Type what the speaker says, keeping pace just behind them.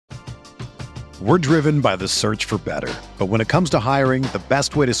We're driven by the search for better. But when it comes to hiring, the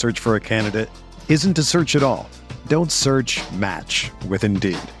best way to search for a candidate isn't to search at all. Don't search, match with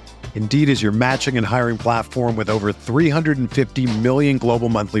Indeed. Indeed is your matching and hiring platform with over 350 million global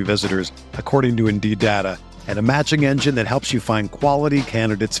monthly visitors, according to Indeed data, and a matching engine that helps you find quality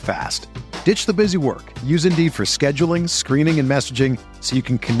candidates fast. Ditch the busy work. Use Indeed for scheduling, screening, and messaging so you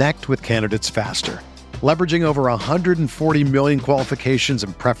can connect with candidates faster. Leveraging over 140 million qualifications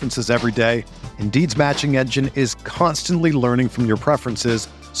and preferences every day, Indeed's matching engine is constantly learning from your preferences,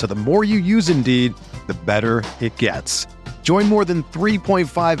 so the more you use Indeed, the better it gets. Join more than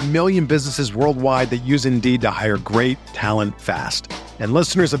 3.5 million businesses worldwide that use Indeed to hire great talent fast. And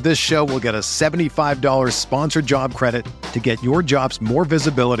listeners of this show will get a $75 sponsored job credit to get your jobs more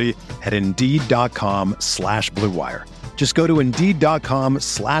visibility at Indeed.com/Blue Wire. Just go to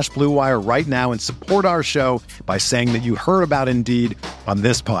Indeed.com/Blue Wire right now and support our show by saying that you heard about Indeed on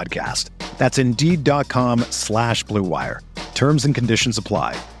this podcast. That's Indeed.com/Blue Wire. Terms and conditions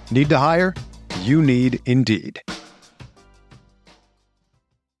apply. Need to hire? You need Indeed.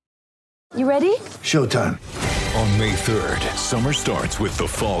 You ready? Showtime. On May 3rd, summer starts with The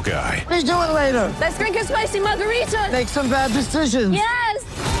Fall Guy. Let's do it later. Let's drink a spicy margarita. Make some bad decisions. Yes!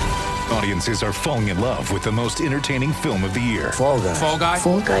 Audiences are falling in love with the most entertaining film of the year. Fall Guy. Fall Guy.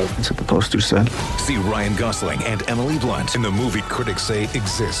 Fall guy. That's what the poster said. See Ryan Gosling and Emily Blunt in the movie critics say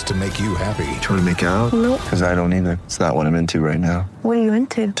exists to make you happy. Trying to make it out? Nope. Because I don't either. It's not what I'm into right now. What are you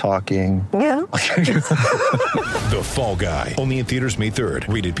into? Talking. Yeah. The Fall Guy. Only in theaters May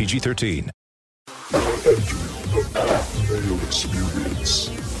 3rd. Rated PG-13. Mayo Experience.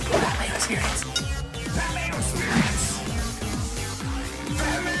 Mayo Experience. Mayo Experience.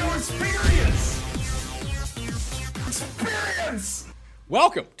 Mayo Experience. Experience.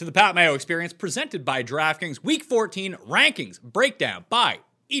 Welcome to the Pat Mayo Experience, presented by DraftKings Week 14 rankings breakdown by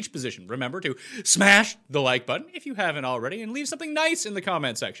each position. Remember to smash the like button if you haven't already, and leave something nice in the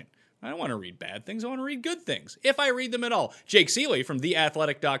comment section. I don't want to read bad things. I want to read good things, if I read them at all. Jake Seeley from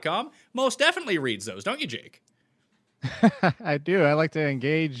TheAthletic.com most definitely reads those, don't you, Jake? I do. I like to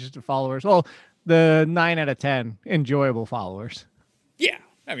engage the followers. Well, the 9 out of 10 enjoyable followers. Yeah.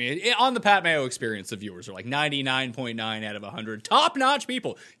 I mean, on the Pat Mayo Experience, the viewers are like 99.9 out of 100. Top-notch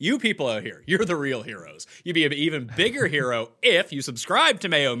people. You people out here, you're the real heroes. You'd be an even bigger hero if you subscribe to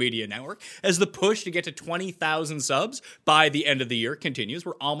Mayo Media Network, as the push to get to 20,000 subs by the end of the year continues.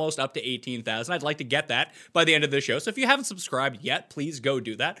 We're almost up to 18,000. I'd like to get that by the end of this show. So if you haven't subscribed yet, please go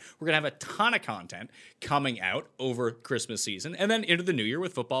do that. We're going to have a ton of content coming out over Christmas season, and then into the new year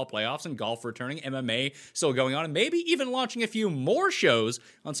with football playoffs and golf returning, MMA still going on, and maybe even launching a few more shows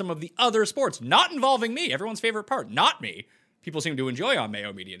on some of the other sports, not involving me, everyone's favorite part, not me. People seem to enjoy on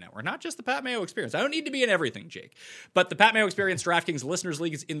Mayo Media Network, not just the Pat Mayo Experience. I don't need to be in everything, Jake. But the Pat Mayo Experience DraftKings Listeners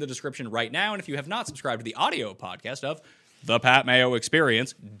League is in the description right now, and if you have not subscribed to the audio podcast of the Pat Mayo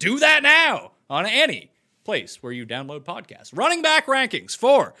Experience, do that now on any place where you download podcasts. Running back rankings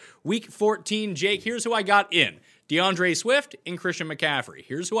for Week 14, Jake. Here's who I got in. DeAndre Swift and Christian McCaffrey.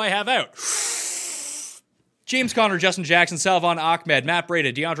 Here's who I have out. James Conner, Justin Jackson, Salvon Ahmed, Matt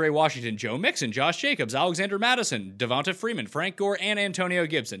Breida, DeAndre Washington, Joe Mixon, Josh Jacobs, Alexander Madison, Devonta Freeman, Frank Gore, and Antonio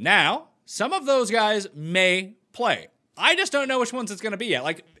Gibson. Now, some of those guys may play. I just don't know which ones it's going to be yet.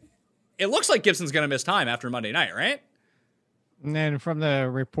 Like, it looks like Gibson's going to miss time after Monday night, right? And then from the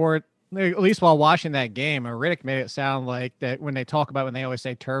report, at least while watching that game, Riddick made it sound like that when they talk about, when they always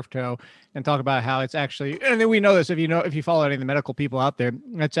say turf toe and talk about how it's actually, and then we know this, if you follow any of the medical people out there,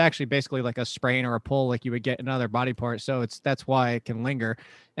 it's actually basically like a sprain or a pull like you would get in other body parts. So that's why it can linger.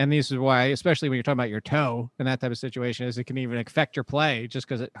 And this is why, especially when you're talking about your toe and that type of situation, is it can even affect your play just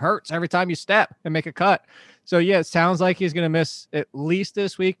because it hurts every time you step and make a cut. So yeah, it sounds like he's going to miss at least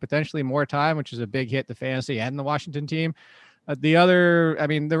this week, potentially more time, which is a big hit to fantasy and the Washington team.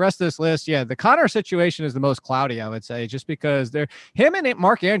 The rest of this list, yeah, the Connor situation is the most cloudy, I would say, just because him and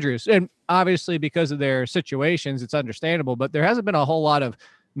Mark Andrews, and obviously because of their situations, it's understandable, but there hasn't been a whole lot of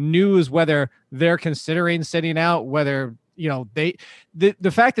news whether they're considering sitting out, whether,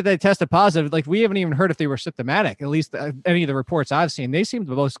 the fact that they tested positive, like we haven't even heard if they were symptomatic, at least any of the reports I've seen. They seem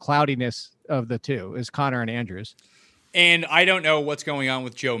the most cloudiness of the two is Connor and Andrews. And I don't know what's going on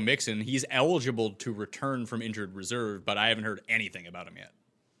with Joe Mixon. He's eligible to return from injured reserve, but I haven't heard anything about him yet.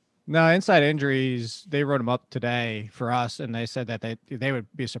 No, inside injuries, they wrote him up today for us, and they said that they would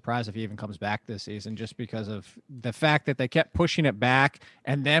be surprised if he even comes back this season just because of the fact that they kept pushing it back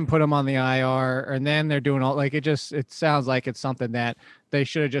and then put him on the IR, and then they're doing all, like, it sounds like it's something that they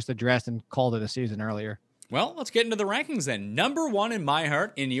should have just addressed and called it a season earlier. Well, let's get into the rankings then. Number 1 in my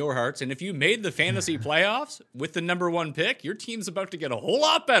heart, in your hearts, and if you made the fantasy playoffs with the number 1 pick, your team's about to get a whole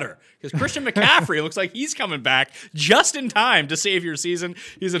lot better because Christian McCaffrey looks like he's coming back just in time to save your season.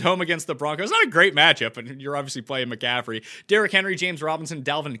 He's at home against the Broncos. Not a great matchup, but you're obviously playing McCaffrey. Derrick Henry, James Robinson,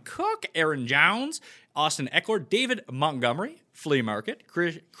 Dalvin Cook, Aaron Jones, Austin Eckler, David Montgomery, Flea Market,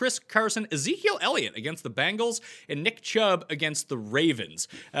 Chris Carson, Ezekiel Elliott against the Bengals, and Nick Chubb against the Ravens.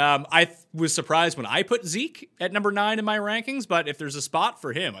 I was surprised when I put Zeke at number 9 in my rankings, but if there's a spot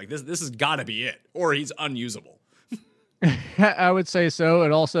for him, like this has got to be it, or he's unusable. I would say so.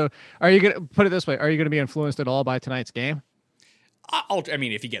 And also, are you going to put it this way? Are you going to be influenced at all by tonight's game? I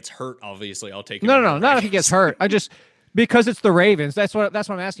mean, if he gets hurt, obviously I'll take him. No, not if he gets hurt. Because it's the Ravens. That's what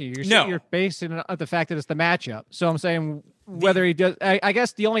I'm asking you. You're basing it on the fact that it's the matchup. So I'm saying whether he does. I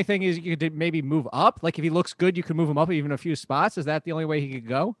guess the only thing is you could maybe move up. Like if he looks good, you can move him up even a few spots. Is that the only way he could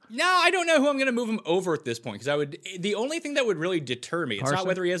go? No, I don't know who I'm going to move him over at this point because the only thing that would really deter me, it's not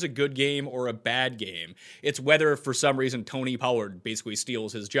whether he has a good game or a bad game. It's whether for some reason Tony Pollard basically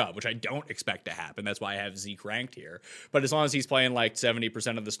steals his job, which I don't expect to happen. That's why I have Zeke ranked here. But as long as he's playing like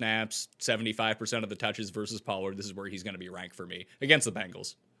 70% of the snaps, 75% of the touches versus Pollard, this is where he's going to be ranked for me against the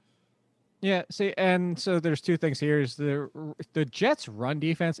Bengals. Yeah, see, and so there's two things here. Is the Jets' run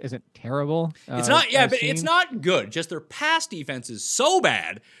defense isn't terrible. It's not, it's not good. Just their pass defense is so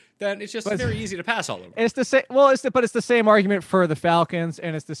bad that it's just very easy to pass all over. It's the same. Well, it's the same argument for the Falcons,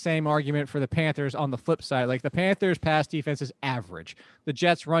 and it's the same argument for the Panthers on the flip side. Like the Panthers' pass defense is average. The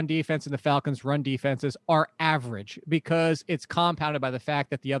Jets' run defense and the Falcons' run defenses are average because it's compounded by the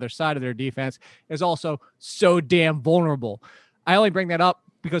fact that the other side of their defense is also so damn vulnerable. I only bring that up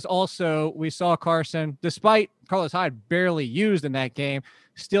because also we saw Carson, despite Carlos Hyde barely used in that game,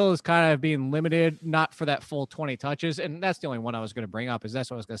 still is kind of being limited, not for that full 20 touches. And that's the only one I was going to bring up is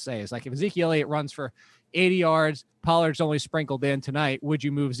that's what I was going to say. Is like if Ezekiel Elliott runs for 80 yards, Pollard's only sprinkled in tonight, would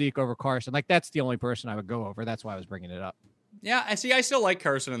you move Zeke over Carson? Like that's the only person I would go over. That's why I was bringing it up. Yeah, I still like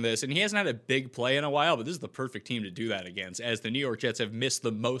Carson in this, and he hasn't had a big play in a while, but this is the perfect team to do that against, as the New York Jets have missed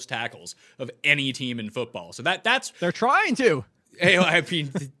the most tackles of any team in football. So that's... They're trying to. Hey, I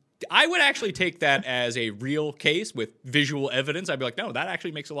mean, I would actually take that as a real case with visual evidence. I'd be like, no, that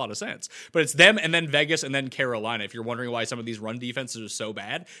actually makes a lot of sense. But it's them and then Vegas and then Carolina. If you're wondering why some of these run defenses are so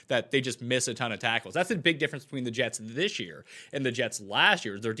bad, that they just miss a ton of tackles. That's the big difference between the Jets this year and the Jets last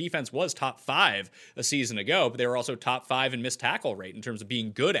year. Their defense was top 5 a season ago, but they were also top 5 in missed tackle rate in terms of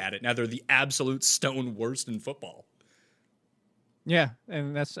being good at it. Now they're the absolute stone worst in football. Yeah,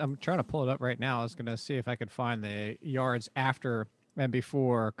 and I'm trying to pull it up right now. I was going to see if I could find the yards after and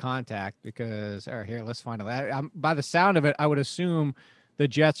before contact because, all right, here, let's find out. By the sound of it, I would assume the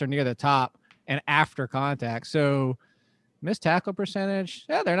Jets are near the top and after contact. So missed tackle percentage,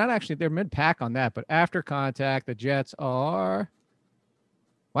 yeah, they're not actually, they're mid-pack on that, but after contact, the Jets are,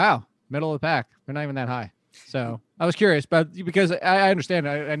 wow, middle of the pack. They're not even that high. So I was curious, but because I understand,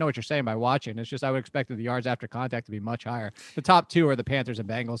 I know what you're saying by watching. It's just I would expect the yards after contact to be much higher. The top 2 are the Panthers and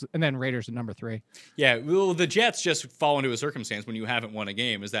Bengals, and then Raiders at number 3. Yeah, well, the Jets just fall into a circumstance when you haven't won a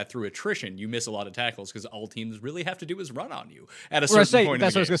game is that through attrition, you miss a lot of tackles because all teams really have to do is run on you at a certain point.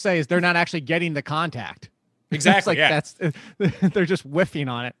 That's what I was going to say is they're not actually getting the contact. Exactly, they're just whiffing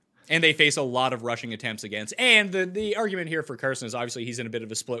on it. And they face a lot of rushing attempts against. And the argument here for Carson is obviously he's in a bit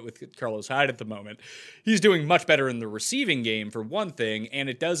of a split with Carlos Hyde at the moment. He's doing much better in the receiving game for one thing, and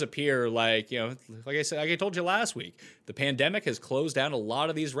it does appear like, like I said, like I told you last week, the pandemic has closed down a lot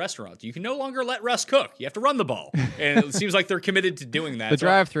of these restaurants. You can no longer let Russ cook. You have to run the ball. And it seems like they're committed to doing that. The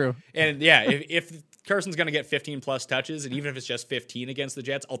drive-through. And yeah, if Carson's going to get 15 plus touches, and even if it's just 15 against the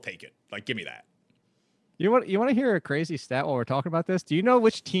Jets, I'll take it. Like, give me that. You want to hear a crazy stat while we're talking about this? Do you know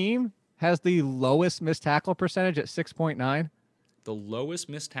which team has the lowest missed tackle percentage at 6.9? The lowest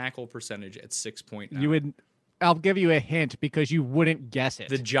missed tackle percentage at 6.9. I'll give you a hint because you wouldn't guess it.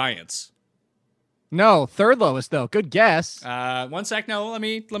 The Giants. No, third lowest though. Good guess. 1 sec. No, let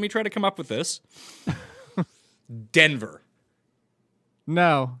me try to come up with this. Denver.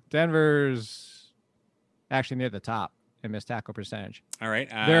 No, Denver's actually near the top in missed tackle percentage. All right.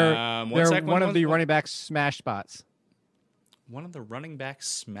 They're one of the running back smash spots. One of the running back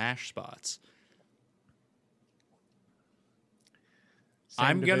smash spots.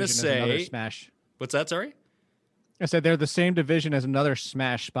 I'm going to say... Smash. What's that, sorry? I said they're the same division as another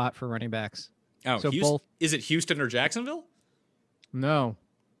smash spot for running backs. Oh, so is it Houston or Jacksonville? No.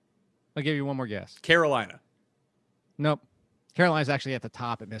 I'll give you one more guess. Carolina. Nope. Carolina's actually at the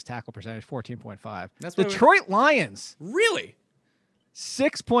top at missed tackle percentage, 14.5. That's Detroit Lions. Really?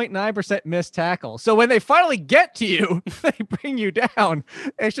 6.9% missed tackle. So when they finally get to you, they bring you down.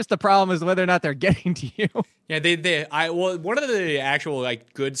 It's just the problem is whether or not they're getting to you. Yeah, one of the actual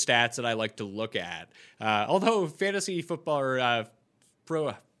like good stats that I like to look at, although fantasy football or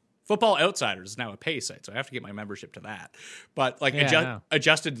pro Football Outsiders is now a pay site, so I have to get my membership to that. But like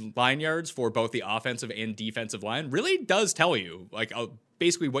adjusted line yards for both the offensive and defensive line really does tell you like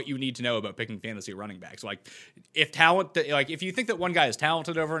basically what you need to know about picking fantasy running backs. Like if you think that one guy is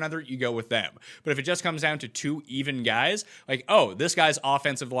talented over another, you go with them. But if it just comes down to two even guys, like, oh, this guy's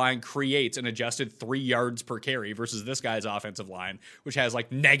offensive line creates an adjusted 3 yards per carry versus this guy's offensive line, which has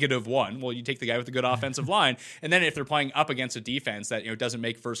like -1. Well, you take the guy with the good offensive line. And then if they're playing up against a defense that, doesn't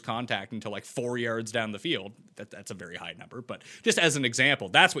make first contact until like 4 yards down the field, that's a very high number. But just as an example,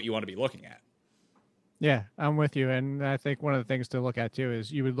 that's what you want to be looking at. Yeah, I'm with you. And I think one of the things to look at, too,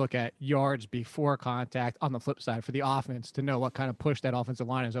 is you would look at yards before contact on the flip side for the offense to know what kind of push that offensive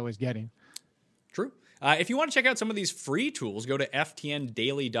line is always getting. True. If you want to check out some of these free tools, go to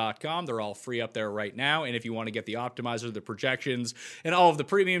ftndaily.com. They're all free up there right now. And if you want to get the optimizer, the projections, and all of the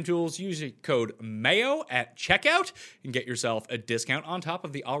premium tools, use code MAYO at checkout and get yourself a discount on top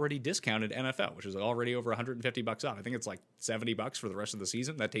of the already discounted NFL, which is already over $150 off. I think it's like $70 for the rest of the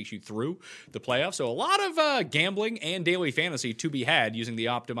season. That takes you through the playoffs. So a lot of gambling and daily fantasy to be had using the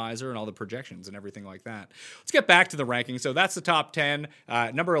optimizer and all the projections and everything like that. Let's get back to the rankings. So that's the top 10.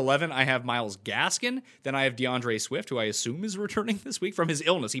 Number 11, I have Myles Gaskin. Then I have DeAndre Swift, who I assume is returning this week from his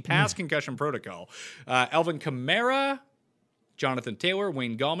illness. He passed concussion protocol. Alvin Kamara, Jonathan Taylor,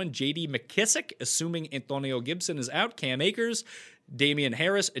 Wayne Gallman, J.D. McKissick, assuming Antonio Gibson is out, Cam Akers, Damian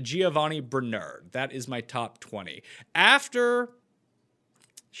Harris, Giovanni Bernard. That is my top 20. After,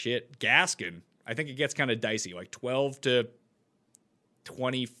 Gaskin, I think it gets kind of dicey. Like 12 to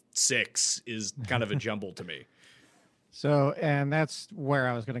 26 is kind of a jumble to me. So, and that's where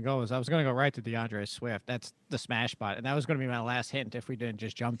I was going to go. I was going to go right to DeAndre Swift. That's the smash spot. And that was going to be my last hint. If we didn't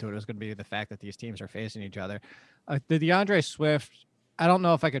just jump to it, it was going to be the fact that these teams are facing each other. The DeAndre Swift, I don't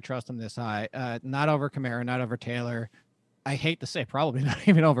know if I could trust him this high. Not over Kamara, not over Taylor. I hate to say probably not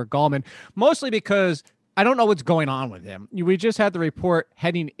even over Gallman, mostly because I don't know what's going on with him. We just had the report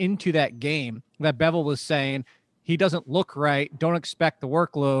heading into that game that Bevel was saying he doesn't look right. Don't expect the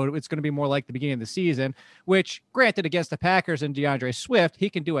workload. It's going to be more like the beginning of the season, which granted against the Packers and DeAndre Swift, he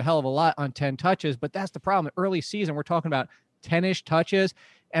can do a hell of a lot on 10 touches, but that's the problem. Early season, we're talking about 10-ish touches.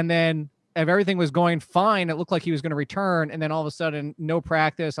 And then if everything was going fine, it looked like he was going to return. And then all of a sudden, no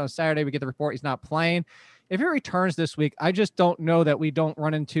practice. On Saturday, we get the report he's not playing. If he returns this week, I just don't know that we don't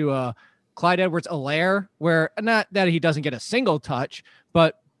run into a Clyde Edwards-Helaire where not that he doesn't get a single touch,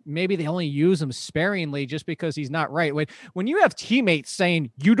 but maybe they only use him sparingly just because he's not right. When you have teammates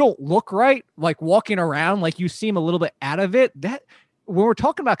saying you don't look right, like walking around like you seem a little bit out of it, that when we're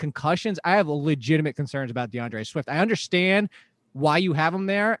talking about concussions, I have legitimate concerns about DeAndre Swift. I understand why you have him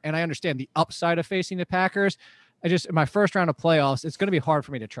there, and I understand the upside of facing the Packers. In my first round of playoffs, it's going to be hard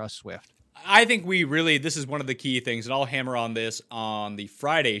for me to trust Swift. I think this is one of the key things, and I'll hammer on this on the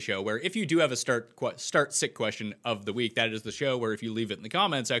Friday show, where if you do have a start sick question of the week, that is the show where if you leave it in the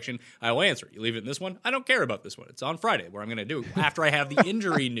comment section, I will answer it. You leave it in this one, I don't care about this one. It's on Friday, where I'm going to do after I have the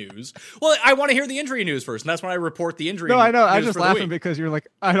injury news. Well, I want to hear the injury news first, and that's when I report the injury news. No, I know. I was just laughing because you're like,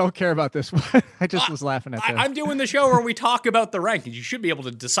 I don't care about this one. I just was laughing at that. I'm doing the show where we talk about the rankings. You should be able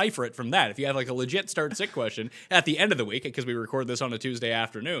to decipher it from that. If you have like a legit start sick question at the end of the week, because we record this on a Tuesday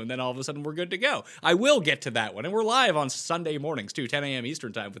afternoon, then all of a sudden we're good to go. I will get to that one. And we're live on Sunday mornings too, 10 a.m.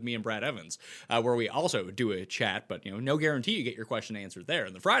 Eastern time with me and Brad Evans, where we also do a chat, but no guarantee you get your question answered there.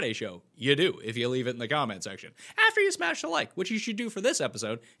 In the Friday show, you do if you leave it in the comment section. After you smash the like, which you should do for this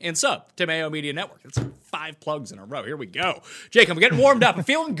episode, and sub to Mayo Media Network. That's 5 plugs in a row. Here we go. Jake, I'm getting warmed up. I'm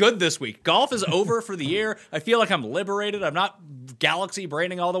feeling good this week. Golf is over for the year. I feel like I'm liberated. I'm not galaxy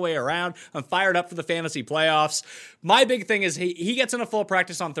braining all the way around. I'm fired up for the fantasy playoffs. My big thing is he gets in a full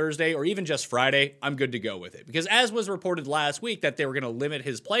practice on Thursday or even just Friday, I'm good to go with it. Because as was reported last week that they were going to limit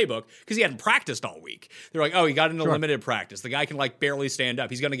his playbook because he hadn't practiced all week. They're like, oh, he got into limited practice. The guy can like barely stand up.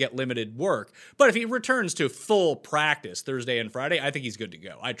 He's going to get limited work. But if he returns to full practice Thursday and Friday, I think he's good to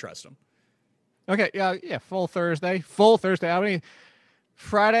go. I trust him. Okay, yeah, full Thursday. I mean,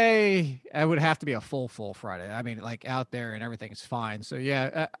 Friday, it would have to be a full Friday. I mean, like out there and everything's fine. So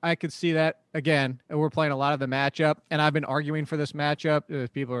yeah, I could see that. Again, we're playing a lot of the matchup, and I've been arguing for this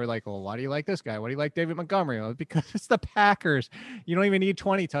matchup. People are like, well, why do you like this guy? Why do you like David Montgomery? Well, because it's the Packers. You don't even need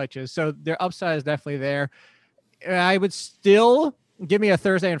 20 touches. So their upside is definitely there. I would still give me a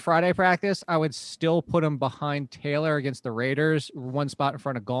Thursday and Friday practice. I would still put him behind Taylor against the Raiders, 1 spot in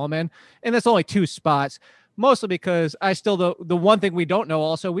front of Gallman. And that's only 2 spots. mostly because the one thing we don't know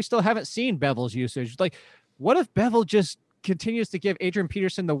also, we still haven't seen Bevel's usage. Like, what if Bevel just continues to give Adrian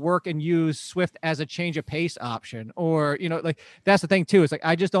Peterson the work and use Swift as a change of pace option? Or, like, that's the thing too. It's like,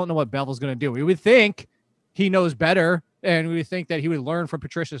 I just don't know what Bevel's going to do. We would think he knows better, and we would think that he would learn from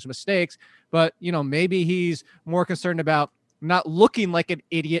Patricia's mistakes, but maybe he's more concerned about not looking like an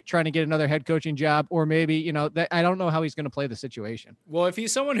idiot trying to get another head coaching job, or maybe, that I don't know how he's going to play the situation. Well, if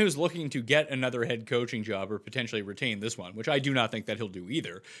he's someone who's looking to get another head coaching job or potentially retain this one, which I do not think that he'll do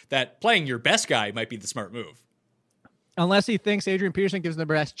either, that playing your best guy might be the smart move. Unless he thinks Adrian Peterson gives him the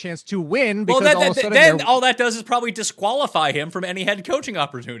best chance to win. Because then all that does is probably disqualify him from any head coaching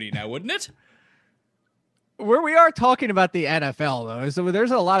opportunity now, wouldn't it? Where we are talking about the NFL, though, is there's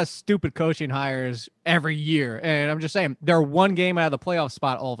a lot of stupid coaching hires every year. And I'm just saying, they're one game out of the playoff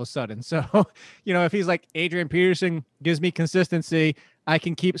spot all of a sudden. So, if he's like, Adrian Peterson gives me consistency, I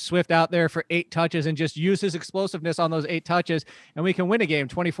can keep Swift out there for 8 touches and just use his explosiveness on those 8 touches, and we can win a game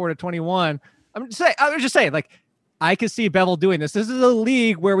 24-21. I was just saying, like, I could see Bevel doing this. This is a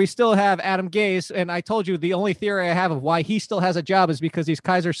league where we still have Adam Gase, and I told you the only theory I have of why he still has a job is because he's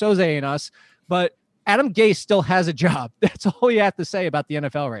Kaiser Soze-ing us. But Adam Gase still has a job. That's all you have to say about the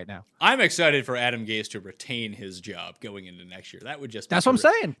NFL right now. I'm excited for Adam Gase to retain his job going into next year. That would just That's what I'm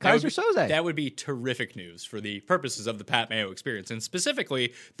saying. Kaiser Soze. That would be terrific news for the purposes of the Pat Mayo experience, and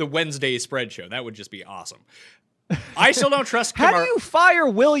specifically the Wednesday spread show. That would just be awesome. I still don't trust How do you fire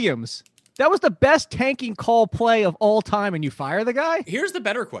Williams? That was the best tanking call play of all time, and you fire the guy? Here's the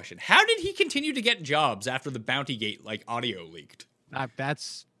better question. How did he continue to get jobs after the Bountygate audio leaked?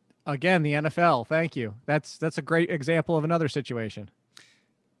 That's... Again, the NFL. Thank you. That's a great example of another situation.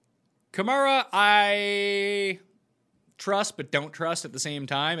 Kamara, I trust but don't trust at the same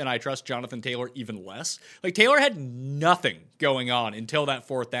time, and I trust Jonathan Taylor even less. Like, Taylor had nothing going on until that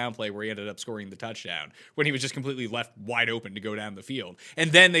 4th down play where he ended up scoring the touchdown, when he was just completely left wide open to go down the field.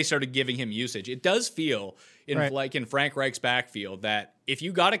 And then they started giving him usage. It does feel, in Frank Reich's backfield, that if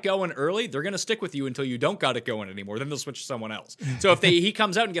you got it going early, they're going to stick with you until you don't got it going anymore. Then they'll switch to someone else. So if he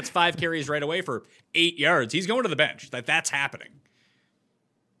comes out and gets 5 carries right away for 8 yards, he's going to the bench. That's happening.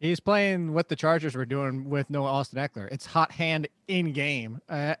 He's playing what the Chargers were doing with no Austin Eckler. It's hot hand in game.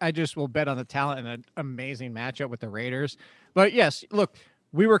 I just will bet on the talent and an amazing matchup with the Raiders. But yes, look,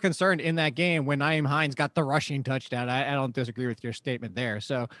 we were concerned in that game when Nyheim Hines got the rushing touchdown. I don't disagree with your statement there.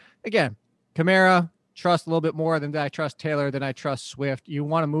 So again, Kamara, trust a little bit more than I trust Taylor, than I trust Swift. You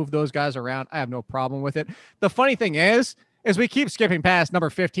want to move those guys around, I have no problem with it. The funny thing is we keep skipping past number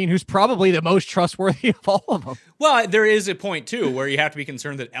 15, who's probably the most trustworthy of all of them. Well, there is a point, too, where you have to be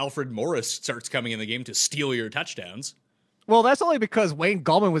concerned that Alfred Morris starts coming in the game to steal your touchdowns. Well, that's only because Wayne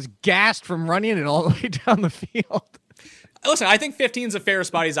Gallman was gassed from running it all the way down the field. Listen, I think 15 is a fair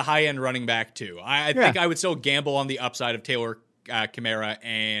spot. He's a high-end running back, too. I think I would still gamble on the upside of Taylor, Kamara,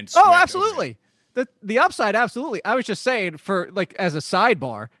 and Swift. Oh, absolutely. The upside, absolutely. I was just saying, as a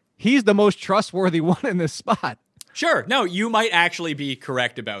sidebar, he's the most trustworthy one in this spot. Sure. No, you might actually be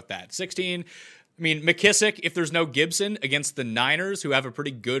correct about that. 16, McKissick, if there's no Gibson against the Niners, who have a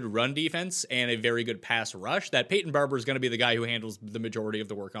pretty good run defense and a very good pass rush, that Peyton Barber is going to be the guy who handles the majority of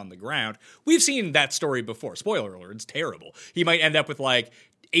the work on the ground. We've seen that story before. Spoiler alert, it's terrible. He might end up with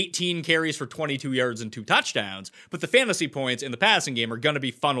 18 carries for 22 yards and 2 touchdowns, but the fantasy points in the passing game are going to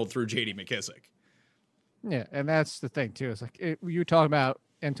be funneled through J.D. McKissick. Yeah, and that's the thing, too. It's you talk about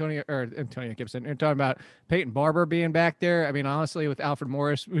Antonio Gibson. You're talking about Peyton Barber being back there. Honestly, with Alfred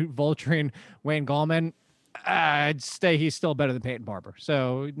Morris vulturing Wayne Gallman, I'd say he's still better than Peyton Barber.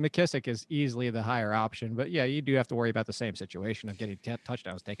 So McKissick is easily the higher option. But yeah, you do have to worry about the same situation of getting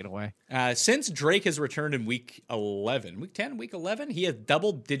touchdowns taken away. Since Drake has returned in week 11, he has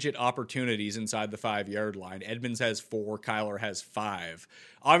double-digit opportunities inside the 5-yard line. Edmonds has 4, Kyler has 5.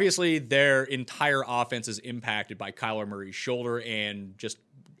 Obviously, their entire offense is impacted by Kyler Murray's shoulder and just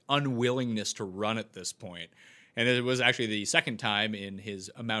unwillingness to run at this point. And it was actually the second time in his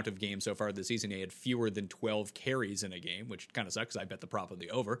amount of games so far this season he had fewer than 12 carries in a game, which kind of sucks. I bet the prop of the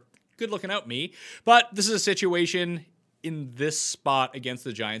over. Good looking out, me. But this is a situation in this spot against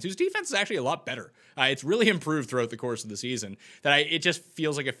the Giants, whose defense is actually a lot better. It's really improved throughout the course of the season. It just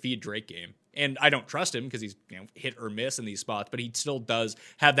feels like a feed Drake game. And I don't trust him because he's hit or miss in these spots, but he still does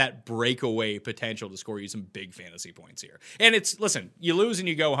have that breakaway potential to score you some big fantasy points here. And listen, you lose and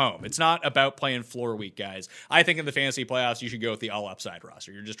you go home. It's not about playing floor week, guys. I think in the fantasy playoffs, you should go with the all upside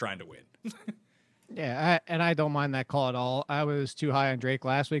roster. You're just trying to win. Yeah, I don't mind that call at all. I was too high on Drake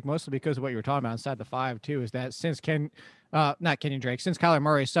last week, mostly because of what you were talking about inside the 5 too, is that since since Kyler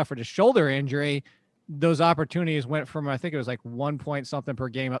Murray suffered a shoulder injury, those opportunities went from, I think it was like 1 point something per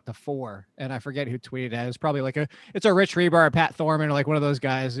game up to 4. And I forget who tweeted it. It was probably like it's a Rich Rebar or Pat Thorman or like one of those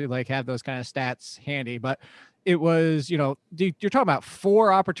guys who like have those kind of stats handy. But it was, you're talking about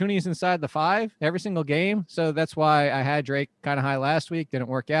 4 opportunities inside the 5 every single game. So that's why I had Drake kind of high last week. Didn't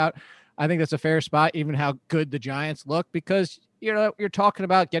work out. I think that's a fair spot, even how good the Giants look, because you're talking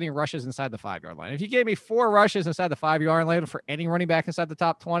about getting rushes inside the 5-yard line. If you gave me 4 rushes inside the 5-yard line for any running back inside the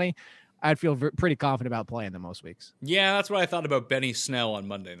top 20, I'd feel pretty confident about playing them most weeks. Yeah, that's what I thought about Benny Snell on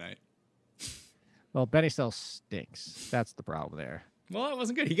Monday night. Well, Benny Snell stinks. That's the problem there. Well, that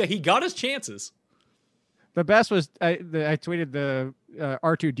wasn't good. He got his chances. The best was I tweeted the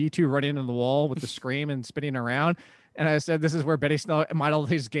R2-D2 running into the wall with the scream and spinning around. And I said, this is where Benny Snell modeled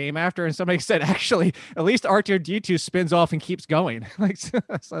his game after. And somebody said, actually, at least R2-D2 spins off and keeps going.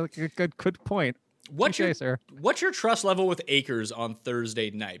 That's like a good point. What's your trust level with Akers on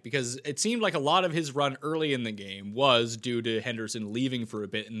Thursday night? Because it seemed like a lot of his run early in the game was due to Henderson leaving for a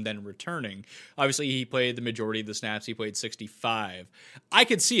bit and then returning. Obviously, he played the majority of the snaps. He played 65. I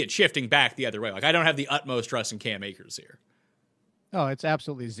could see it shifting back the other way. Like, I don't have the utmost trust in Cam Akers here. Oh, it's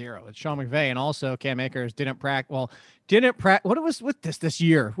absolutely zero. It's Sean McVay. And also Cam Akers didn't practice. What it was with this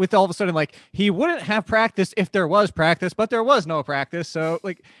year, with all of a sudden, like, he wouldn't have practice if there was practice, but there was no practice. So,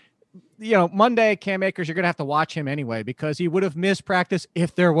 like, Monday, Cam Akers, you're going to have to watch him anyway, because he would have missed practice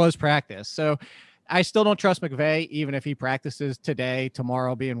if there was practice. So I still don't trust McVay, even if he practices today,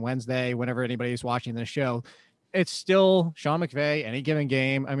 tomorrow being Wednesday, whenever anybody's watching this show. It's still Sean McVay, any given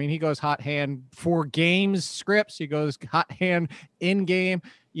game. I mean, he goes hot hand for games scripts. He goes hot hand in game.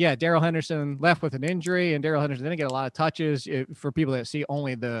 Yeah, Darrell Henderson left with an injury, and Darrell Henderson didn't get a lot of touches. For people that see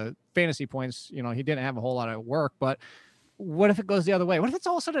only the fantasy points, he didn't have a whole lot of work, but what if it goes the other way? What if it's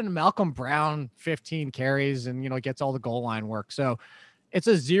all of a sudden Malcolm Brown 15 carries and, gets all the goal line work? So it's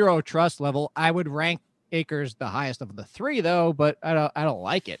a zero trust level. I would rank Akers the highest of the 3 though, but I don't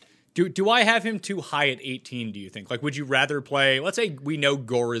like it. Do I have him too high at 18, do you think? Like, would you rather play, let's say we know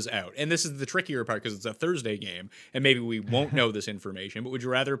Gore is out, and this is the trickier part because it's a Thursday game, and maybe we won't know this information, but would you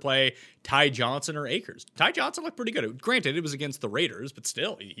rather play Ty Johnson or Akers? Ty Johnson looked pretty good. Granted, it was against the Raiders, but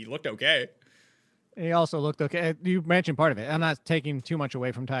still, he looked okay. He also looked okay. You mentioned part of it. I'm not taking too much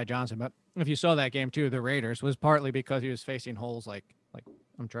away from Ty Johnson, but if you saw that game too, the Raiders was partly because he was facing holes like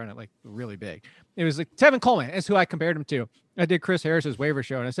I'm trying to really big. It was like Tevin Coleman is who I compared him to. I did Chris Harris's waiver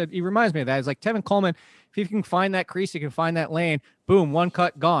show, and I said he reminds me of that. It's like Tevin Coleman. If he can find that crease, he can find that lane. Boom, one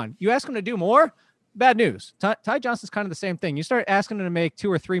cut, gone. You ask him to do more, bad news. Ty Johnson's kind of the same thing. You start asking him to make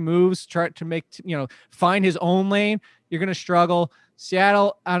 2 or 3 moves, try to make find his own lane. You're going to struggle.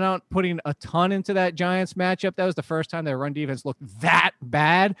 Seattle, I'm not putting a ton into that Giants matchup. That was the first time their run defense looked that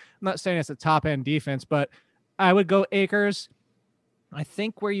bad. I'm not saying it's a top-end defense, but I would go Akers. I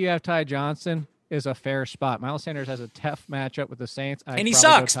think where you have Ty Johnson is a fair spot. Miles Sanders has a tough matchup with the Saints. And he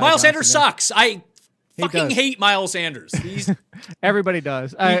sucks. Miles Sanders sucks. I fucking hate Miles Sanders. Everybody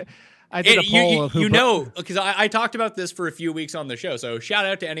does. I did a poll of who because I talked about this for a few weeks on the show, so shout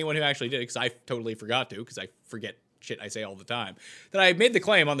out to anyone who actually did it, because I totally forgot to, because I forget shit I say all the time, that I made the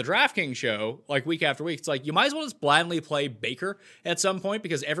claim on the DraftKings show, like week after week. It's like, you might as well just blindly play Baker at some point,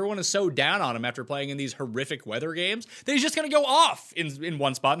 because everyone is so down on him after playing in these horrific weather games that he's just going to go off in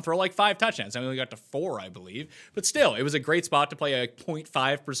one spot and throw like 5 touchdowns. I only got to 4, I believe. But still, it was a great spot to play a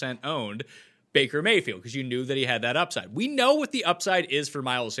 0.5% owned Baker Mayfield, because you knew that he had that upside. We know what the upside is for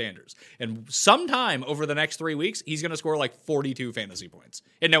Miles Sanders. And sometime over the next 3 weeks, he's going to score like 42 fantasy points,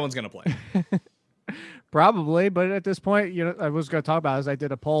 and no one's going to play. Probably, but at this point, I was going to talk about it, as I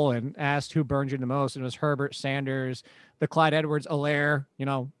did a poll and asked who burned you the most, and it was Herbert, Sanders, the Clyde Edwards-Helaire,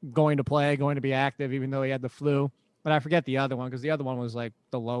 going to play, going to be active, even though he had the flu. But I forget the other one, because the other one was like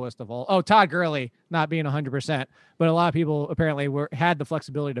the lowest of all. Oh, Todd Gurley not being 100%, but a lot of people apparently had the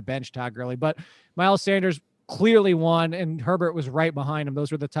flexibility to bench Todd Gurley. But Miles Sanders clearly won, and Herbert was right behind him.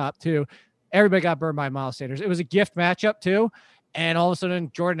 Those were the top 2. Everybody got burned by Miles Sanders. It was a gift matchup too. And all of a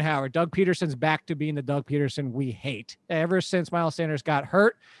sudden, Jordan Howard, Doug Peterson's back to being the Doug Peterson we hate. Ever since Miles Sanders got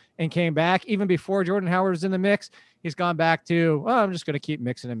hurt and came back, even before Jordan Howard was in the mix, he's gone back to, I'm just going to keep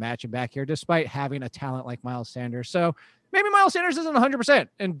mixing and matching back here, despite having a talent like Miles Sanders. So maybe Miles Sanders isn't 100%,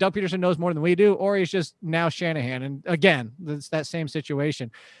 and Doug Peterson knows more than we do, or he's just now Shanahan. And again, it's that same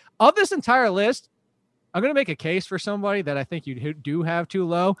situation. Of this entire list, I'm going to make a case for somebody that I think you do have too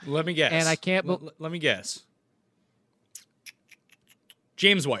low. Let me guess. And I can't. Let me guess.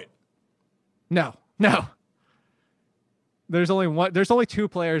 James White. No. There's only two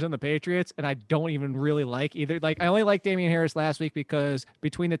players on the Patriots, and I don't even really like either. Like, I only like Damian Harris last week because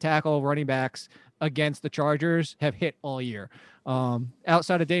between the tackle running backs against the Chargers have hit all year.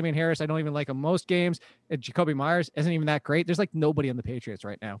 Outside of Damian Harris, I don't even like him most games. And Jacoby Myers isn't even that great. There's like nobody on the Patriots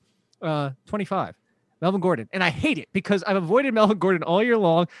right now. 25. Melvin Gordon. And I hate it because I've avoided Melvin Gordon all year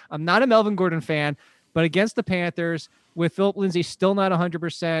long. I'm not a Melvin Gordon fan, but against the Panthers, with Philip Lindsay still not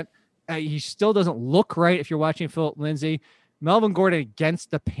 100%, he still doesn't look right if you're watching Philip Lindsay. Melvin Gordon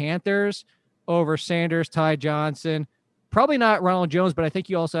against the Panthers over Sanders, Ty Johnson. Probably not Ronald Jones, but I think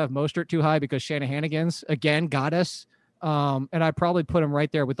you also have Mostert too high because Shanahanigans, again, got us. And I'd probably put him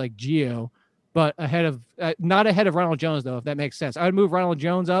right there with like Gio, but not ahead of Ronald Jones, though, if that makes sense. I would move Ronald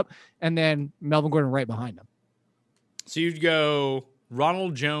Jones up and then Melvin Gordon right behind him. So you'd go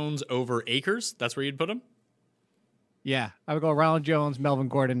Ronald Jones over Akers? That's where you'd put him? Yeah, I would go Ronald Jones, Melvin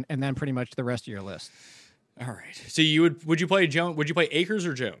Gordon, and then pretty much the rest of your list. All right. So would you play Jones? Would you play Akers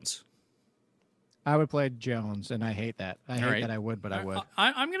or Jones? I would play Jones, and I hate that. I hate that I would, but I would.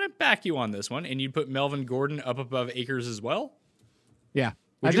 I'm going to back you on this one, and you'd put Melvin Gordon up above Akers as well? Yeah.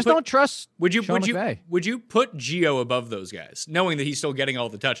 I just don't trust Would you put Gio above those guys, knowing that he's still getting all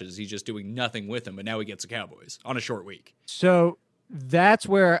the touches? He's just doing nothing with them, but now he gets the Cowboys on a short week. So that's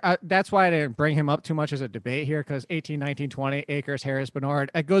why I didn't bring him up too much as a debate here, because 18, 19, 20, Akers, Harris, Bernard,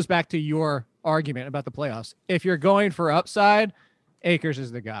 it goes back to your argument about the playoffs. If you're going for upside, Akers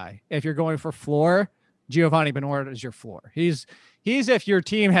is the guy. If you're going for floor, Giovanni Bernard is your floor. He's if your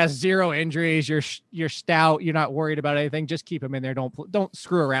team has zero injuries, you're stout, you're not worried about anything, just keep him in there. Don't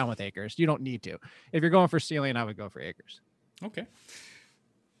screw around with Akers. You don't need to. If you're going for ceiling, I would go for Akers. Okay.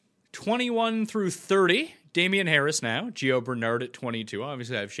 21 through 30, Damian Harris now, Gio Bernard at 22.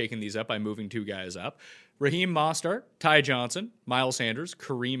 Obviously, I've shaken these up by moving two guys up. Raheem Mostert, Ty Johnson, Miles Sanders,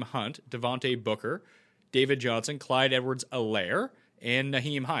 Kareem Hunt, Devontae Booker, David Johnson, Clyde Edwards-Helaire, and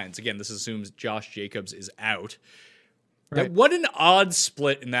Nyheim Hines. Again, this assumes Josh Jacobs is out. Right. Now, what an odd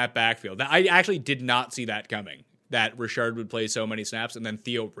split in that backfield. I actually did not see that coming, that Richard would play so many snaps and then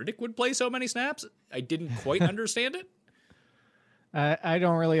Theo Riddick would play so many snaps. I didn't quite understand it. I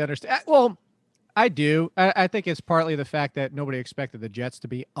don't really understand. Well, I do. I think it's partly the fact that nobody expected the Jets to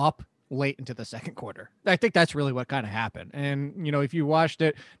be up late into the second quarter. I think that's really what kind of happened. And, you know, if you watched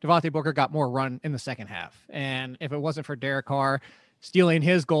it, Devontae Booker got more run in the second half. And if it wasn't for Derek Carr stealing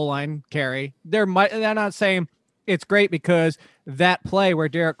his goal line carry, I'm not saying it's great, because that play where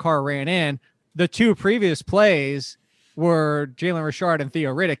Derek Carr ran in, the two previous plays were Jalen Richard and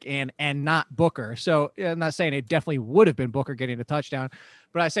Theo Riddick and not Booker. So I'm not saying it definitely would have been Booker getting a touchdown,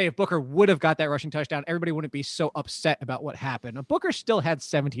 but I say if Booker would have got that rushing touchdown, everybody wouldn't be so upset about what happened. Booker still had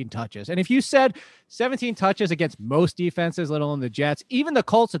 17 touches. And if you said 17 touches against most defenses, let alone the Jets, even the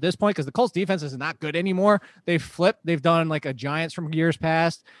Colts at this point, because the Colts defense is not good anymore. They've flipped. They've done like a Giants from years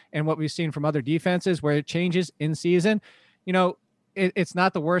past and what we've seen from other defenses where it changes in season. You know, it's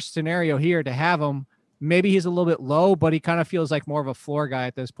not the worst scenario here to have him. Maybe he's a little bit low, but he kind of feels like more of a floor guy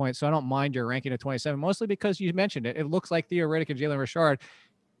at this point. So I don't mind your ranking at 27, mostly because you mentioned it. It looks like Theo Riddick and Jalen Richard,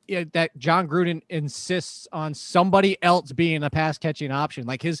 that John Gruden insists on somebody else being a pass catching option.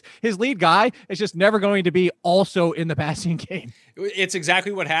 Like his lead guy is just never going to be also in the passing game. It's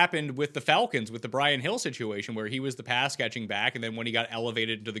exactly what happened with the Falcons with the Brian Hill situation, where he was the pass catching back, and then when he got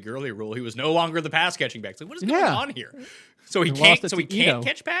elevated into the Gurley rule, he was no longer the pass catching back. So what is going on here? So he can't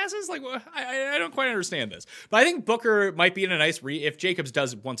catch passes? Like, I don't quite understand this. But I think Booker might be in a nice if Jacobs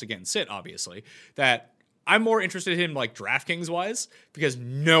does once again sit, obviously, that I'm more interested in him like DraftKings wise, because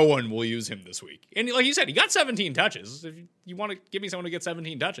no one will use him this week. And like you said, he got 17 touches. If you want to give me someone who gets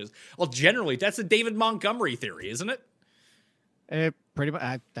 17 touches, well, generally that's the David Montgomery theory, isn't it? Pretty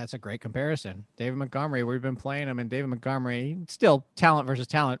much. That's a great comparison. David Montgomery, we've been playing him, and David Montgomery, still talent versus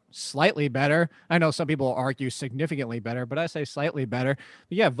talent, slightly better. I know some people argue significantly better, but I say slightly better.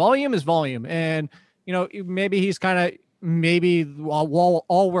 But yeah, volume is volume. And, you know, maybe he's kind of, while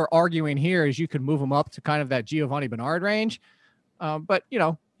all we're arguing here is you could move him up to kind of that Giovanni Bernard range. But, you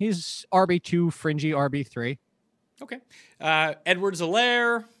know, he's RB2, fringy RB3. Okay.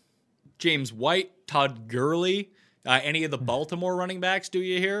 Edwards-Helaire, James White, Todd Gurley. Any of the Baltimore running backs, do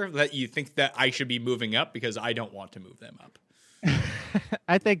you hear that you think that I should be moving up? Because I don't want to move them up.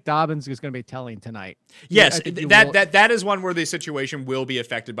 I think Dobbins is going to be telling tonight. Yes, that is one where the situation will be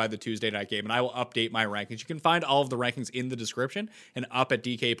affected by the Tuesday night game, and I will update my rankings. You can find all of the rankings in the description and up at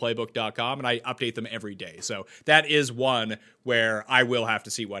dkplaybook.com, and I update them every day. So that is one where I will have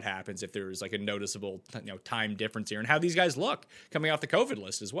to see what happens if there's like a noticeable time difference here, and how these guys look coming off the COVID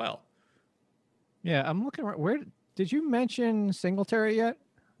list as well. Yeah, I'm looking. Where did you mention Singletary yet?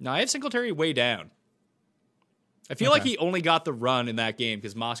 No, I have Singletary way down. I feel like he only got the run in that game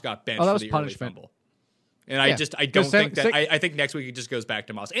because Moss got benched that for was the punishment. early fumble. And I don't Because think that. I think next week it just goes back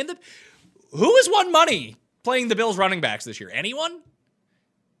to Moss. And who has won money playing the Bills running backs this year? Anyone?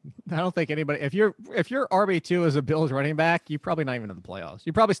 I don't think anybody. If your RB2 is a Bills running back, you're probably not even in the playoffs.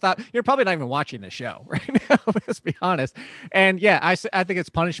 You're probably not even watching the show right now. Let's be honest. And yeah, I think it's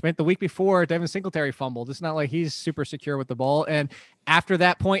punishment. The week before, Devin Singletary fumbled. It's not like he's super secure with the ball. And after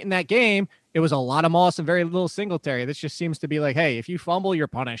that point in that game, it was a lot of Moss and very little Singletary. This just seems to be like, hey, if you fumble, you're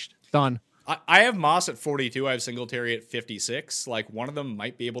punished. Done. I have Moss at 42. I have Singletary at 56. Like, one of them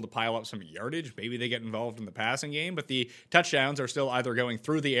might be able to pile up some yardage. Maybe they get involved in the passing game, but the touchdowns are still either going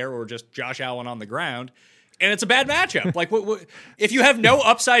through the air or just Josh Allen on the ground. And it's a bad matchup. Like, what if you have no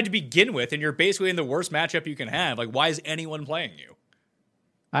upside to begin with and you're basically in the worst matchup you can have? Like, why is anyone playing you?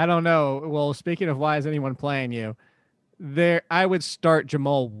 I don't know. Well, speaking of why is anyone playing you, I would start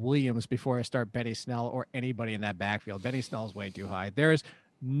Jamal Williams before I start Benny Snell or anybody in that backfield. Benny Snell is way too high. There's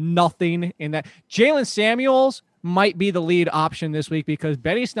nothing in that. Jalen Samuels might be the lead option this week because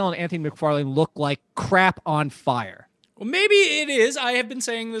Benny Snell and Anthony McFarland look like crap on fire. Well, maybe it is. I have been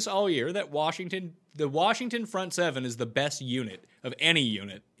saying this all year that the Washington front seven is the best unit of any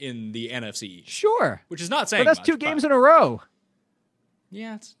unit in the NFC. Sure. Which is not saying but that's much, 2 games in a row.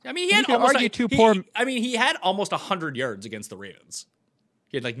 Yeah. He had he had almost 100 yards against the Ravens.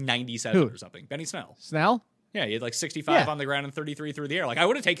 He had like 97 or something. Benny Snell. Snell? Yeah, he had like 65 on the ground and 33 through the air. Like, I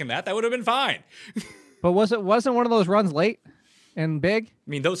would have taken that. That would have been fine. But wasn't one of those runs late and big? I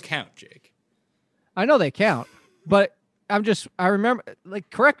mean, those count, Jake. I know they count, but I remember, like,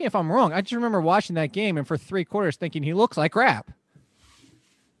 correct me if I'm wrong. I just remember watching that game and for 3 quarters thinking he looks like crap.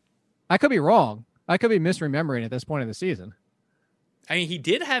 I could be wrong. I could be misremembering at this point in the season. I mean, he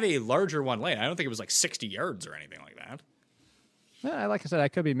did have a larger one late. I don't think it was like 60 yards or anything like that. Yeah, like I said, I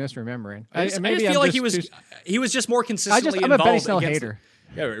could be misremembering. I just feel like he was just more consistently I'm involved. I'm a Benny Snell hater.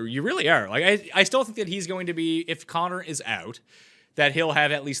 Yeah, you really are. Like, I still think that he's going to be, if Connor is out, that he'll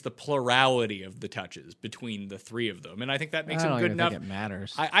have at least the plurality of the touches between the 3 of them, and I think that makes him good enough. Think it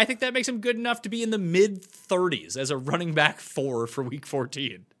matters. I think that makes him good enough to be in the mid-30s as a running back 4 for Week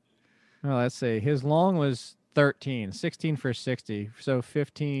 14. Well, let's see. His long was 13, 16 for 60. So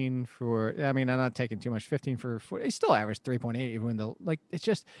 15 for, I mean, I'm not taking too much. 15 for 40. He still averaged 3.8, even though, like, it's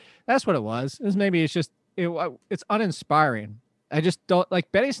just, that's what it was. It's uninspiring. I just don't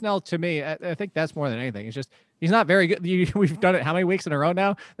like Benny Snell. To me, I think that's more than anything. It's just, he's not very good. We've done it how many weeks in a row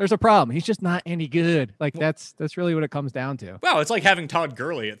now? There's a problem. He's just not any good. Like, that's really what it comes down to. Well, it's like having Todd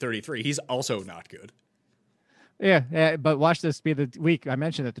Gurley at 33. He's also not good. Yeah, but watch this be the week. I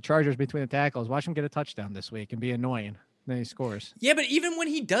mentioned that the Chargers between the tackles. Watch him get a touchdown this week and be annoying. Then he scores. Yeah, but even when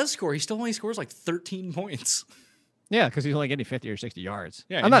he does score, he still only scores like 13 points. Yeah, because he's only getting 50 or 60 yards.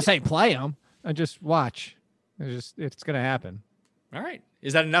 Yeah, I'm not saying play him. I just watch. It's going to happen. All right.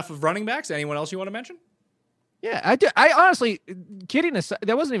 Is that enough of running backs? Anyone else you want to mention? Yeah, I do. I honestly, kidding aside,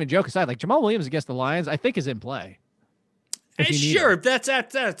 that wasn't even a joke aside. Like, Jamal Williams against the Lions, I think is in play. Sure, that's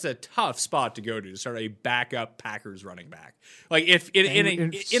a tough spot to go to start a backup Packers running back. Like, if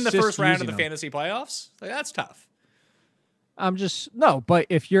in the first round of the fantasy playoffs, like, that's tough. But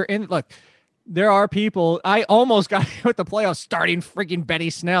if you're in, look, there are people. I almost got hit with the playoffs starting freaking Benny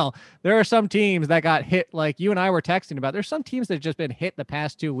Snell. There are some teams that got hit, like you and I were texting about. There's some teams that have just been hit the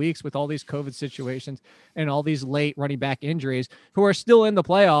past 2 weeks with all these COVID situations and all these late running back injuries who are still in the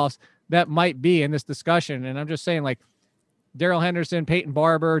playoffs that might be in this discussion. And I'm just saying, like, Darrell Henderson, Peyton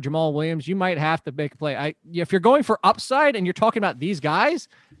Barber, Jamal Williams, you might have to make a play. If you're going for upside and you're talking about these guys,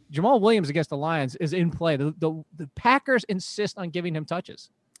 Jamal Williams against the Lions is in play. The Packers insist on giving him touches.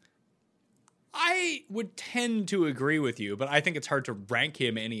 I would tend to agree with you, but I think it's hard to rank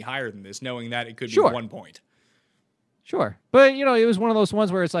him any higher than this, knowing that it could be 1 point. Sure. But, it was one of those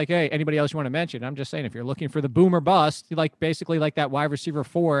ones where it's like, hey, anybody else you want to mention? I'm just saying, if you're looking for the boom or bust, basically like that wide receiver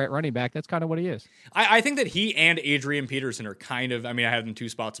 4 at running back, that's kind of what he is. I think that he and Adrian Peterson are kind of, I have them 2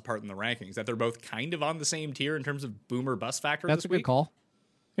 spots apart in the rankings, that they're both kind of on the same tier in terms of boom or bust factor. That's this a good call.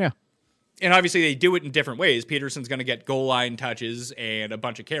 Yeah. And obviously they do it in different ways. Peterson's going to get goal line touches and a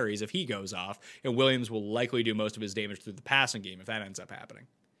bunch of carries if he goes off, and Williams will likely do most of his damage through the passing game if that ends up happening.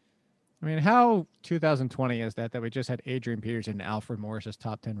 How 2020 is that we just had Adrian Peterson and Alfred Morris as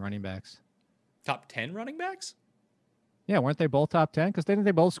top 10 running backs? Top 10 running backs? Yeah, weren't they both top 10? Because didn't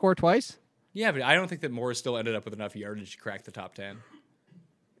they both score twice? Yeah, but I don't think that Morris still ended up with enough yardage to crack the top 10.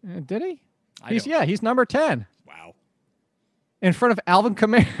 Did he? He's number 10. Wow. In front of Alvin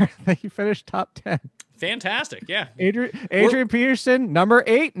Kamara, he finished top 10. Fantastic, yeah. Adrian Peterson, number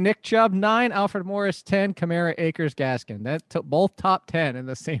 8. Nick Chubb, 9. Alfred Morris, 10. Kamara, Akers, Gaskin. That took both top 10 in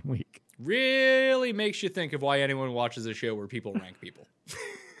the same week. really makes you think of why anyone watches a show where people rank people.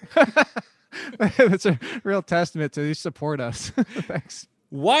 That's a real testament to you support us. Thanks.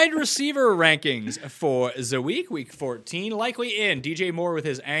 Wide receiver rankings for the week 14. Likely in DJ Moore with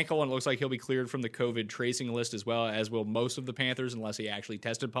his ankle, and it looks like he'll be cleared from the COVID tracing list as well, as will most of the Panthers, unless he actually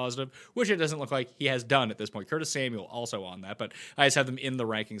tested positive, which it doesn't look like he has done at this point. Curtis Samuel also on that, but I just have them in the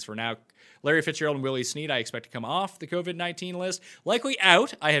rankings for now. Larry Fitzgerald and Willie Snead, I expect to come off the COVID-19 list. Likely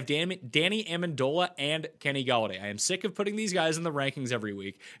out, I have Danny Amendola and Kenny Golladay. I am sick of putting these guys in the rankings every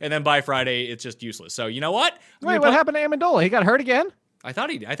week, and then by Friday, it's just useless. So you know what? Wait, what happened to Amendola? He got hurt again? I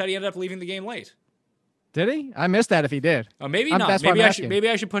thought he ended up leaving the game late. Did he? I missed that if he did. Oh, maybe not. Maybe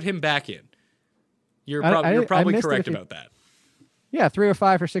I should put him back in. You're probably correct about that. Yeah,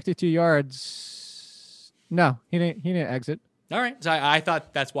 305 for 62 yards. No, he didn't exit. All right. So I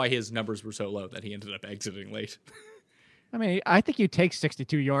thought that's why his numbers were so low that he ended up exiting late. I mean, I think you take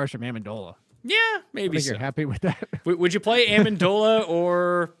 62 yards from Amendola. Yeah, maybe you're happy with that. Would you play Amendola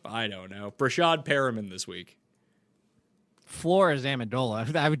or, I don't know, Brashad Perriman this week? Floor is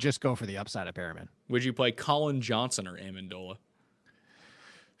Amendola. I would just go for the upside of Perriman. Would you play Colin Johnson or Amendola?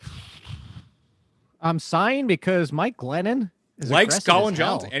 I'm sighing because Mike Glennon likes Colin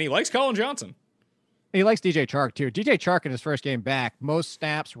Johnson, and he likes Colin Johnson. He likes DJ Chark, too. DJ Chark in his first game back, most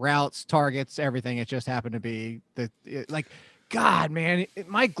snaps, routes, targets, everything. It just happened to be God, man,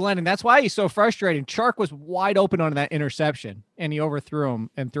 Mike Glennon. That's why he's so frustrating. Chark was wide open on that interception, and he overthrew him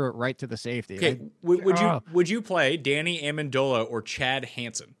and threw it right to the safety. Okay, would you play Danny Amendola or Chad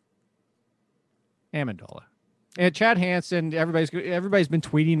Hansen? Amendola. And Chad Hansen, everybody's been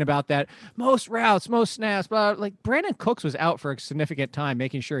tweeting about that. Most routes, most snaps, but like Brandon Cooks was out for a significant time,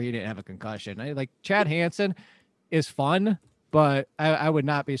 making sure he didn't have a concussion. Like Chad Hansen is fun, but I would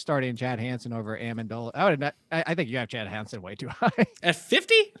not be starting Chad Hansen over Amendola. I think you have Chad Hansen way too high. At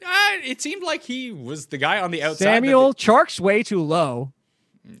 50? It seemed like he was the guy on the outside. Chark's way too low.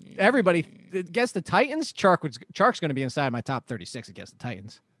 Everybody against the Titans, Chark's going to be inside my top 36 against the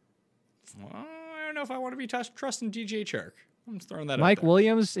Titans. Well, I don't know if I want to be trusting DJ Chark. I'm just throwing that Mike out there.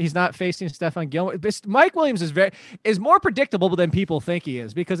 Williams, he's not facing Stephon Gilmore. Mike Williams is more predictable than people think he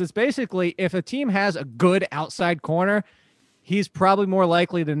is, because it's basically if a team has a good outside corner, he's probably more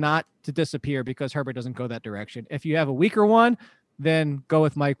likely than not to disappear because Herbert doesn't go that direction. If you have a weaker one, then go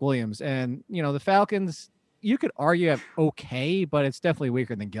with Mike Williams. And, the Falcons, you could argue have okay, but it's definitely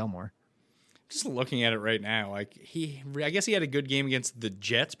weaker than Gilmore. Just looking at it right now, I guess he had a good game against the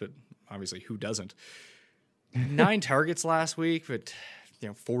Jets, but obviously who doesn't? 9 targets last week, but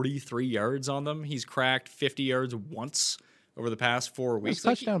 43 yards on them. He's cracked 50 yards once over the past 4 weeks. It's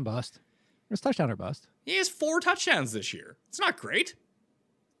touchdown bust. It's touchdown or bust. He has 4 touchdowns this year. It's not great.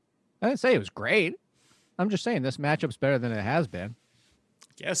 I didn't say it was great. I'm just saying this matchup's better than it has been.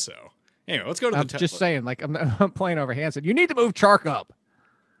 Guess so. Anyway, let's go to I'm just saying, like, I'm playing over Hansen. You need to move Chark up.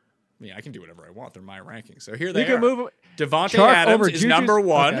 Yeah, I can do whatever I want. They're my rankings. So here they are. Move Devontae Chark Adams is Juju's, number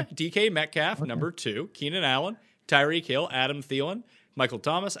 1. Okay. DK Metcalf, number 2. Keenan Allen, Tyreek Hill, Adam Thielen, Michael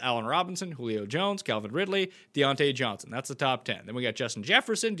Thomas, Allen Robinson, Julio Jones, Calvin Ridley, Deontay Johnson. That's the top 10. Then we got Justin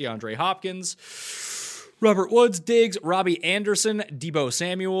Jefferson, DeAndre Hopkins, Robert Woods, Diggs, Robbie Anderson, Deebo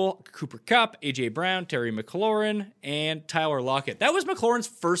Samuel, Cooper Kupp, A.J. Brown, Terry McLaurin, and Tyler Lockett. That was McLaurin's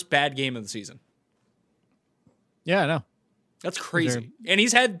first bad game of the season. Yeah, I know. That's crazy. And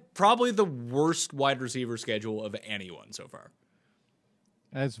he's had probably the worst wide receiver schedule of anyone so far.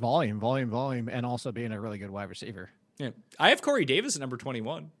 It's volume, and also being a really good wide receiver. Yeah, I have Corey Davis at number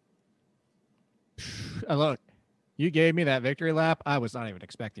 21. Look, you gave me that victory lap. I was not even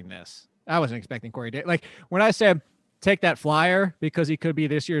expecting this. I wasn't expecting Corey Davis. Like, when I said take that flyer because he could be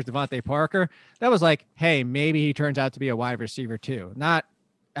this year's Devontae Parker, that was like, hey, maybe he turns out to be a wide receiver too.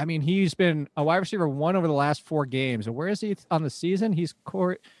 He's been a wide receiver 1 over the last 4 games. And where is he on the season? He's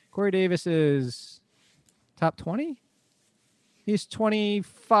Corey Davis is top 20. He's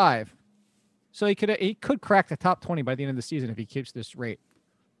 25. So he could crack the top 20 by the end of the season if he keeps this rate.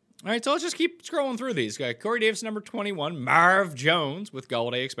 All right, so let's just keep scrolling through these. Corey Davis, number 21. Marv Jones, with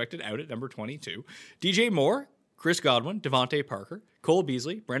Golladay expected out at number 22. DJ Moore, Chris Godwin, Devontae Parker, Cole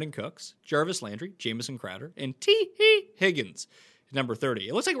Beasley, Brandon Cooks, Jarvis Landry, Jamison Crowder, and T. Higgins at number 30.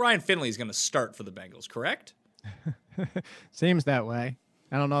 It looks like Ryan Finley is going to start for the Bengals, correct? Seems that way.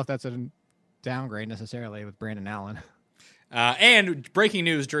 I don't know if that's a downgrade necessarily with Brandon Allen. And breaking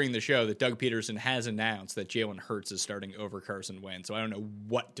news during the show that Doug Peterson has announced that Jalen Hurts is starting over Carson Wentz. So I don't know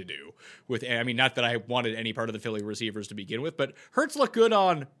what to do with. Not that I wanted any part of the Philly receivers to begin with, but Hurts looked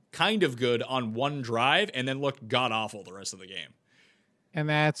kind of good on one drive, and then looked god awful the rest of the game. And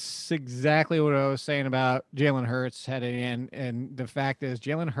that's exactly what I was saying about Jalen Hurts heading in. And the fact is,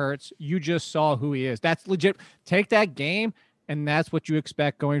 Jalen Hurts, you just saw who he is. That's legit. Take that game, and that's what you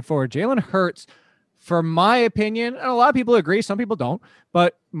expect going forward. Jalen Hurts, for my opinion, and a lot of people agree, some people don't,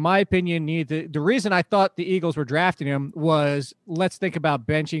 but my opinion, the reason I thought the Eagles were drafting him was, let's think about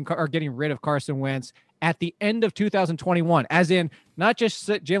benching or getting rid of Carson Wentz at the end of 2021, as in not just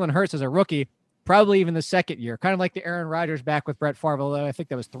Jalen Hurts as a rookie, probably even the second year, kind of like the Aaron Rodgers back with Brett Favre, although I think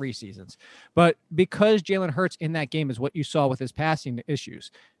that was 3 seasons. But because Jalen Hurts in that game is what you saw with his passing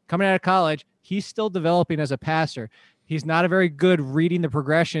issues. Coming out of college, he's still developing as a passer. He's not a very good reading the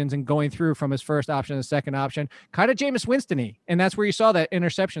progressions and going through from his first option to the second option, kind of Jameis Winston-y. And that's where you saw that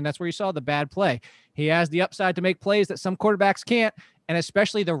interception. That's where you saw the bad play. He has the upside to make plays that some quarterbacks can't, and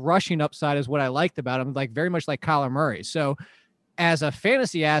especially the rushing upside is what I liked about him, like very much like Kyler Murray. So as a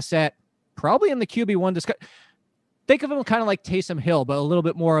fantasy asset, probably in the QB1 discussion. Think of him kind of like Taysom Hill, but a little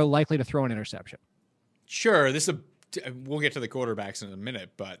bit more likely to throw an interception. Sure, we'll get to the quarterbacks in a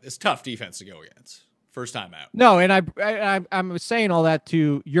minute, but it's tough defense to go against. First time out. No, and I'm saying all that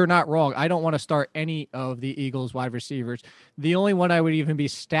to, you're not wrong. I don't want to start any of the Eagles wide receivers. The only one I would even be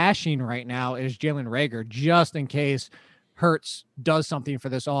stashing right now is Jalen Reagor, just in case Hurts does something for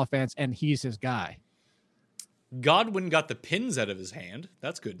this offense and he's his guy. Godwin got the pins out of his hand.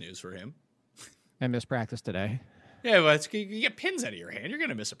 That's good news for him. I missed practice today. Yeah, well, you get pins out of your hand. You're going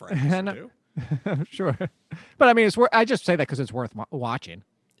to miss a practice or two. Sure. But I mean, I just say that because it's worth watching.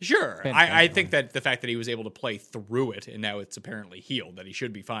 Sure. I think that the fact that he was able to play through it and now it's apparently healed, that he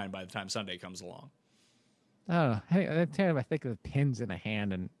should be fine by the time Sunday comes along. I don't know. I think of the pins in a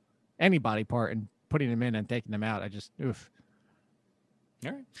hand and any body part and putting them in and taking them out. Oof.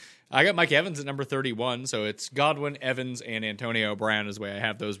 All right. I got Mike Evans at number 31, so it's Godwin, Evans, and Antonio Brown is the way I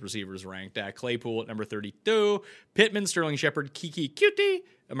have those receivers ranked. Claypool at number 32, Pittman, Sterling Shepard, Kiki Cutie,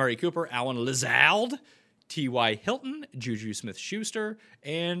 Amari Cooper, Alan Lazard, T.Y. Hilton, Juju Smith-Schuster,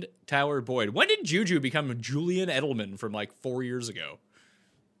 and Tyler Boyd. When did Juju become Julian Edelman from like 4 years ago?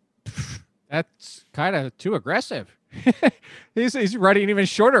 That's kind of too aggressive. he's running even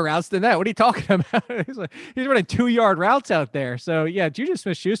shorter routes than that. What are you talking about? He's running 2-yard routes out there. So yeah, Juju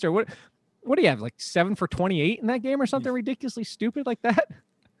Smith-Schuster. What do you have? Like 7 for 28 in that game or something ridiculously stupid like that?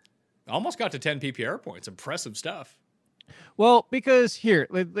 Almost got to 10 PPR points. Impressive stuff. Well, because here,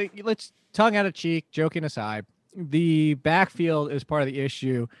 let's tongue out of cheek, joking aside, the backfield is part of the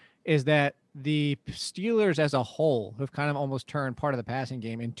issue. Is that the Steelers as a whole have kind of almost turned part of the passing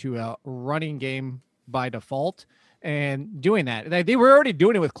game into a running game by default, and doing that. They were already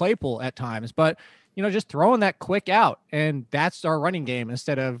doing it with Claypool at times, but just throwing that quick out, and that's our running game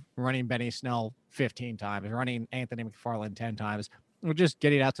instead of running Benny Snell 15 times, running Anthony McFarland 10 times. We'll just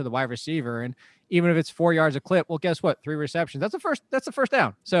get it out to the wide receiver, and even if it's 4 yards a clip, well, guess what? 3 receptions. That's the first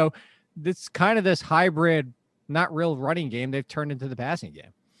down. So it's kind of this hybrid, not real running game they've turned into the passing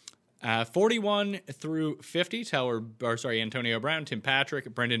game. 41 through 50, Antonio Brown, Tim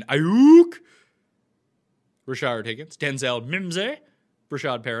Patrick, Brendan Ayuk, Rashard Higgins, Denzel Mimsey,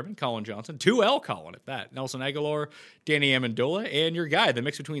 Rashad Perriman, Colin Johnson, 2L Colin at that, Nelson Aguilar, Danny Amendola, and your guy, the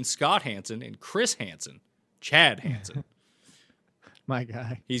mix between Scott Hansen and Chris Hansen, Chad Hansen. My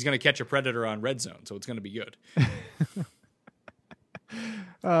guy. He's going to catch a predator on red zone, so it's going to be good.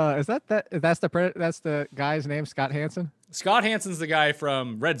 That's the guy's name, Scott Hansen? Scott Hansen's the guy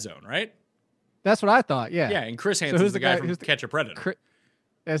from Red Zone, right? That's what I thought, yeah. Yeah, and Chris Hansen's the guy from Catch a Predator.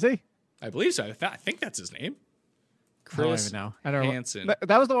 Is he? I believe so. I think that's his name. Chris Hansen.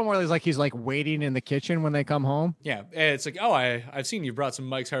 That was the one where he's like waiting in the kitchen when they come home. Yeah, it's like, I've seen you brought some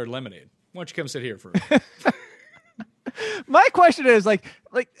Mike's Hard Lemonade. Why don't you come sit here for My question is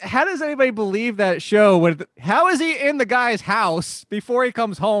how does anybody believe that show? How is he in the guy's house before he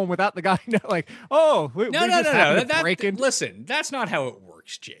comes home without the guy no. Listen, that's not how it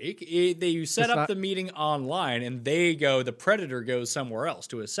works, Jake. You set up the meeting online, and the predator goes somewhere else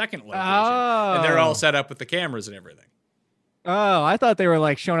to a second location, and they're all set up with the cameras and everything. Oh, I thought they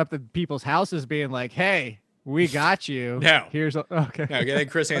were showing up at people's houses, being like, "Hey, we got you." No, okay. No, then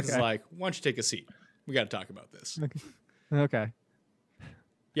Chris Hansen's like, "Why don't you take a seat? We got to talk about this." Okay.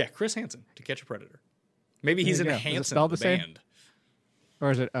 Yeah, Chris Hansen, To Catch a Predator. Maybe he's in Hansen, the band.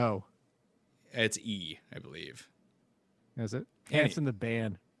 Or is it O? It's E, I believe. Is it? Hansen, the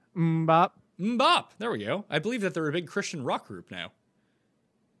band. Mbop. Mbop. There we go. I believe that they're a big Christian rock group now.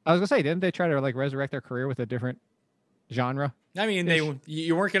 I was going to say, didn't they try to resurrect their career with a different genre? I mean,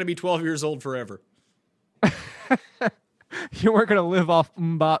 you weren't going to be 12 years old forever. You weren't going to live off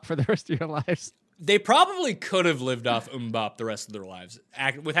Mbop for the rest of your lives. They probably could have lived off Mbop the rest of their lives.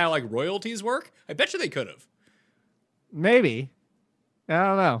 With how royalties work, I bet you they could have. Maybe. I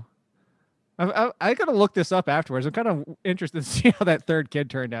don't know. I gotta look this up afterwards. I'm kind of interested to see how that third kid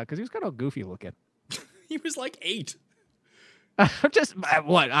turned out because he was kind of goofy looking. He was like 8.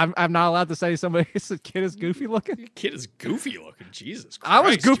 I'm not allowed to say somebody's kid is goofy looking. Your kid is goofy looking. Jesus Christ. I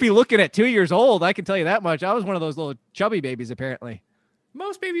was goofy looking at 2 years old. I can tell you that much. I was one of those little chubby babies, apparently.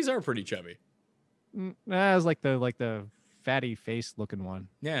 Most babies are pretty chubby. I was like the fatty face looking one.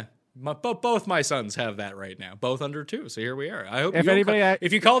 Yeah. Both my sons have that right now. Both under 2. So here we are. I hope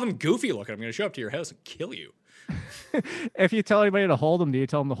if you call them goofy looking, I'm going to show up to your house and kill you. If you tell anybody to hold them, do you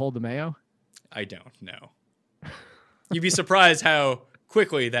tell them to hold the mayo? I don't know. You'd be surprised how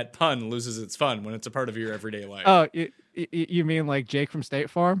quickly that pun loses its fun when it's a part of your everyday life. Oh, you mean like Jake from State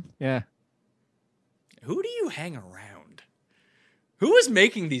Farm? Yeah. Who do you hang around? Who is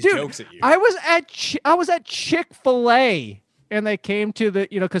making these jokes at you? I was at Chick-fil-A. And they came to the,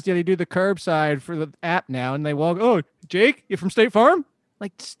 because they do the curbside for the app now, and they walk, oh, Jake, you from State Farm?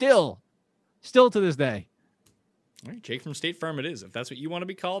 Like, still to this day. All right, Jake from State Farm it is. If that's what you want to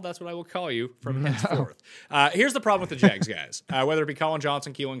be called, that's what I will call you from henceforth. Here's the problem with the Jags guys, whether it be Colin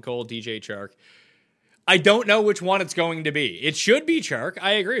Johnson, Keelan Cole, DJ Chark. I don't know which one it's going to be. It should be Chark.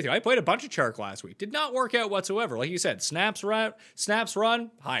 I agree with you. I played a bunch of Chark last week. Did not work out whatsoever. Like you said, snaps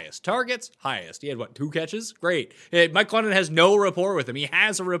run, highest. Targets, highest. He had, 2 catches? Great. Mike Glennon has no rapport with him. He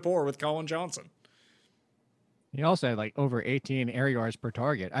has a rapport with Colin Johnson. He also had like over 18 air yards per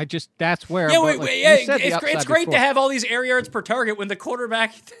target. That's where. It's great to have all these air yards per target when the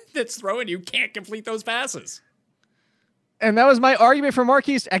quarterback that's throwing you can't complete those passes. And that was my argument for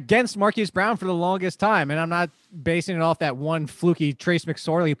against Marquise Brown for the longest time. And I'm not basing it off that one fluky Trace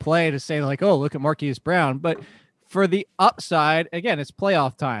McSorley play to say like, oh, look at Marquise Brown. But for the upside, again, it's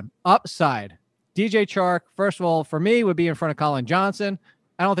playoff time. Upside, DJ Chark, first of all, for me, would be in front of Colin Johnson.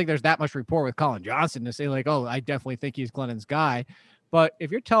 I don't think there's that much rapport with Colin Johnson to say like, oh, I definitely think he's Glennon's guy. But if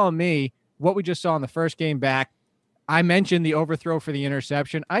you're telling me what we just saw in the first game back, I mentioned the overthrow for the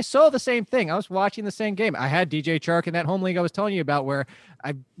interception. I saw the same thing. I was watching the same game. I had DJ Chark in that home league I was telling you about where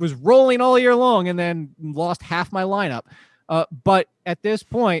I was rolling all year long and then lost half my lineup. But at this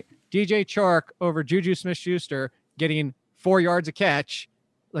point, DJ Chark over Juju Smith-Schuster getting 4 yards a catch,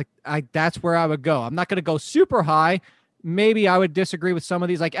 that's where I would go. I'm not going to go super high. Maybe I would disagree with some of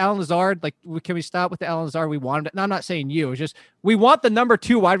these, like Allen Lazard. Like, can we stop with the Allen Lazard? We wanted it. No, I'm not saying you. It's just we want the number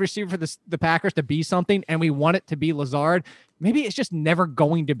 2 wide receiver for the Packers to be something, and we want it to be Lazard. Maybe it's just never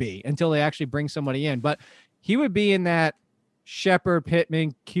going to be until they actually bring somebody in. But he would be in that Shepard,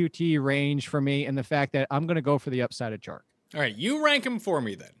 Pittman, QT range for me, and the fact that I'm going to go for the upside of Chark. All right, you rank him for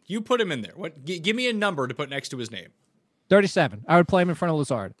me then. You put him in there. Give me a number to put next to his name. 37. I would play him in front of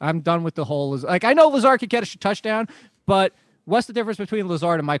Lazard. I'm done with the whole I know Lazard could catch a touchdown, but what's the difference between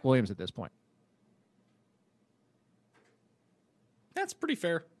Lazard and Mike Williams at this point? That's pretty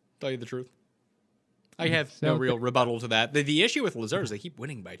fair, to tell you the truth. I have no real rebuttal to that. The issue with Lazard is they keep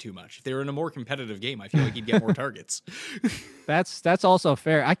winning by too much. If they were in a more competitive game, I feel like he'd get more targets. That's also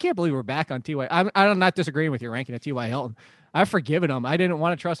fair. I can't believe we're back on T.Y. I'm not disagreeing with your ranking of T.Y. Hilton. I've forgiven him. I didn't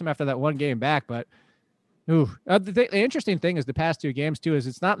want to trust him after that one game back, but the interesting thing is the past 2 games too is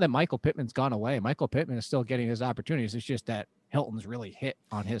it's not that Michael Pittman's gone away. Michael Pittman is still getting his opportunities. It's just that Hilton's really hit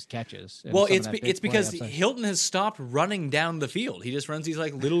on his catches. Well, it's because Hilton has stopped running down the field. He just runs these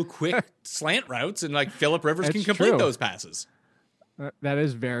like little quick slant routes, and like Phillip Rivers can complete those passes. That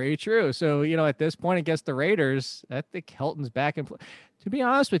is very true. So, at this point against the Raiders, I think Hilton's back in play. To be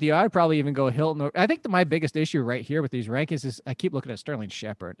honest with you, I'd probably even go Hilton. I think my biggest issue right here with these rankings is I keep looking at Sterling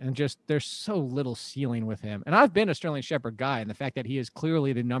Shepard, and just there's so little ceiling with him. And I've been a Sterling Shepard guy, and the fact that he is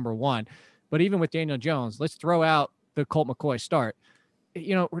clearly the number 1. But even with Daniel Jones, let's throw out the Colt McCoy start.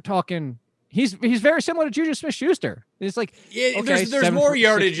 We're talking he's very similar to Juju Smith-Schuster. It's like there's more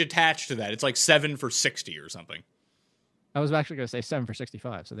yardage attached to that. It's like 7 for 60 or something. I was actually going to say 7 for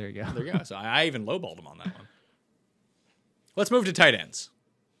 65. So there you go. There you go. So I even lowballed him on that one. Let's move to tight ends.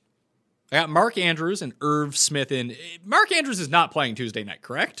 I got Mark Andrews and Irv Smith in. Mark Andrews is not playing Tuesday night,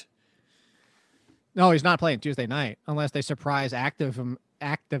 correct? No, he's not playing Tuesday night unless they surprise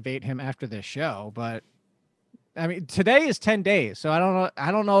activate him after this show. But I mean, today is 10 days, so I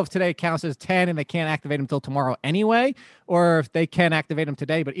don't know if today counts as 10 and they can't activate him until tomorrow anyway, or if they can activate him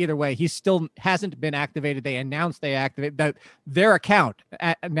today. But either way, he still hasn't been activated. They announced they activated that their account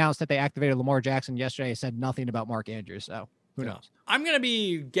announced that they activated Lamar Jackson yesterday. Said nothing about Mark Andrews, so who knows? I'm going to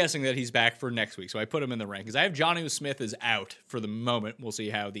be guessing that he's back for next week, so I put him in the rankings. I have Jonnu Smith is out for the moment. We'll see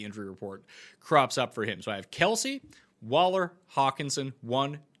how the injury report crops up for him. So I have Kelsey, Waller, Hawkinson,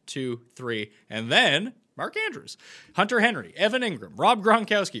 1, 2, 3, and then Mark Andrews, Hunter Henry, Evan Ingram, Rob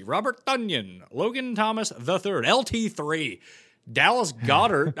Gronkowski, Robert Tonyan, Logan Thomas III, LT3. Dallas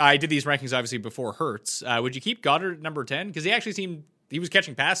Goedert. I did these rankings obviously before Hurts. Would you keep Goddard at number 10? Because he actually seemed he was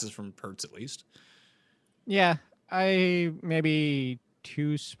catching passes from Hurts at least. Yeah, I maybe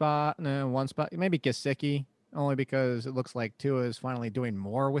one spot, maybe Gesicki, only because it looks like Tua is finally doing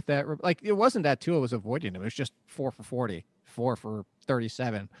more with that. Like, it wasn't that Tua was avoiding him. It was just 4 for 40, 4 for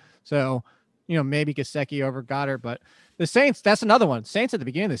 37. So, maybe Gesicki over Goddard, but the Saints, that's another one. Saints at the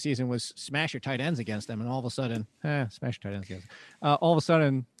beginning of the season was smash your tight ends against them, and all of a sudden, smash your tight ends against them. All of a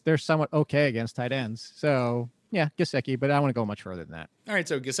sudden, they're somewhat okay against tight ends. So, yeah, Gesicki, but I don't want to go much further than that. All right,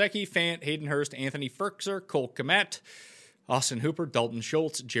 so Gesicki, Fant, Hayden Hurst, Anthony Firkser, Cole Kmet, Austin Hooper, Dalton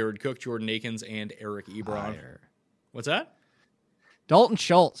Schultz, Jared Cook, Jordan Akins, and Eric Ebron. Higher. What's that? Dalton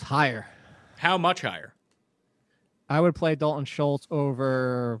Schultz, higher. How much higher? I would play Dalton Schultz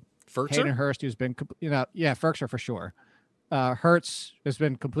over Firkser? Hayden Hurst, who's been, Firkser for sure. Hurts has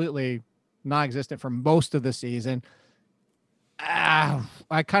been completely non-existent for most of the season.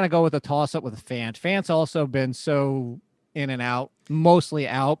 I kind of go with a toss-up with Fant. Fant's also been so in and out, mostly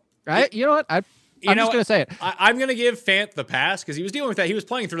out. You know what? I'm just going to say it. I'm going to give Fant the pass because he was dealing with that. He was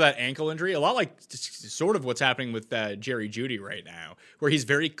playing through that ankle injury, a lot like sort of what's happening with Jerry Jeudy right now, where he's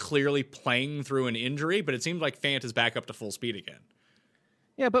very clearly playing through an injury, but it seems like Fant is back up to full speed again.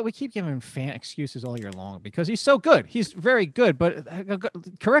 Yeah, but we keep giving Fant excuses all year long because he's so good. He's very good, but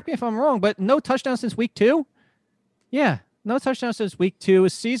correct me if I'm wrong, but no touchdown since week 2? Yeah, no touchdown since week 2. A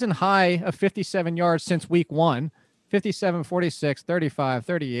season high of 57 yards since week 1. 57, 46, 35,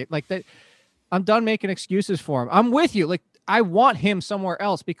 38. Like that. I'm done making excuses for him. I'm with you. Like, I want him somewhere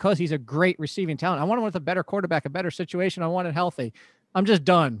else because he's a great receiving talent. I want him with a better quarterback, a better situation. I want it healthy. I'm just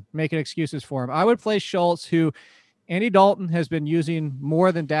done making excuses for him. I would play Schultz, who Andy Dalton has been using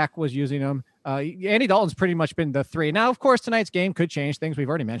more than Dak was using him. Andy Dalton's pretty much been the 3. Now, of course, tonight's game could change things. We've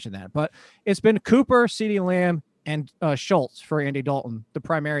already mentioned that. But it's been Cooper, CeeDee Lamb, and Schultz for Andy Dalton, the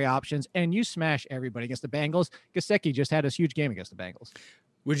primary options. And you smash everybody against the Bengals. Gesicki just had a huge game against the Bengals.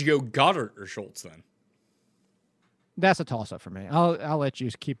 Would you go Goddard or Schultz then? That's a toss-up for me. I'll let you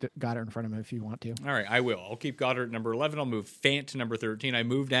keep Goddard in front of him if you want to. All right, I will. I'll keep Goddard at number 11. I'll move Fant to number 13. I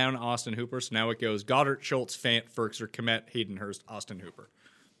moved down Austin Hooper, so now it goes Goddard, Schultz, Fant, Firkser, Kmet, Hayden Hurst, Austin Hooper.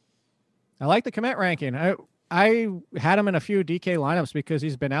 I like the Kmet ranking. I had him in a few DK lineups because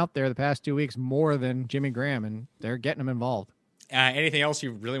he's been out there the past 2 weeks more than Jimmy Graham, and they're getting him involved. Anything else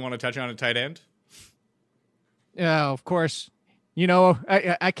you really want to touch on at tight end? Yeah, of course.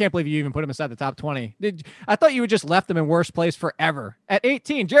 I can't believe you even put him inside the top 20. I thought you would just left him in worst place forever. At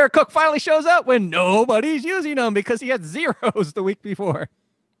 18, Jared Cook finally shows up when nobody's using him because he had zeros the week before.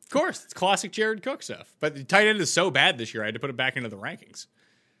 Of course, it's classic Jared Cook stuff. But the tight end is so bad this year, I had to put him back into the rankings.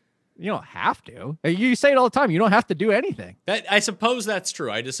 You don't have to. You say it all the time. You don't have to do anything. I suppose that's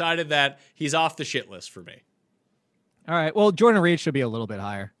true. I decided that he's off the shit list for me. All right. Well, Jordan Reed should be a little bit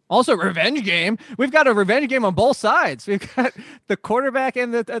higher. Also, revenge game. We've got a revenge game on both sides. We've got the quarterback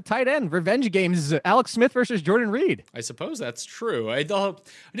and the tight end. Revenge games. Alex Smith versus Jordan Reed. I suppose that's true. I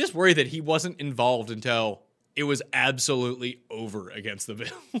just worry that he wasn't involved until it was absolutely over against the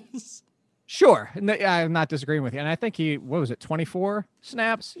Bills. Sure. I'm not disagreeing with you. And I think 24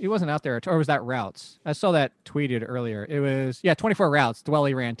 snaps? He wasn't out there. Or was that routes? I saw that tweeted earlier. It was, 24 routes.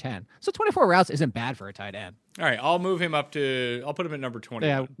 Dwelly ran 10. So 24 routes isn't bad for a tight end. All right. I'll move him up to, I'll put him at number 20.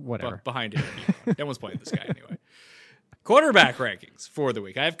 Yeah, whatever. Behind him. No one's playing this guy anyway. Quarterback rankings for the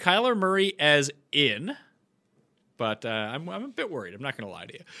week. I have Kyler Murray as in, but I'm a bit worried. I'm not going to lie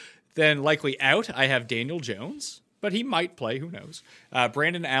to you. Then likely out, I have Daniel Jones. But he might play, who knows?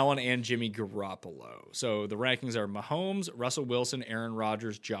 Brandon Allen and Jimmy Garoppolo. So the rankings are Mahomes, Russell Wilson, Aaron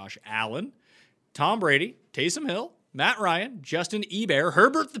Rodgers, Josh Allen, Tom Brady, Taysom Hill, Matt Ryan, Justin Ebert,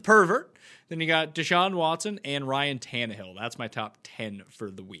 Herbert the Pervert. Then you got Deshaun Watson and Ryan Tannehill. That's my top 10 for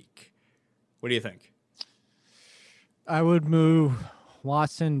the week. What do you think? I would move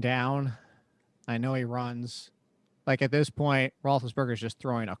Watson down. I know he runs. Like, at this point, Roethlisberger's just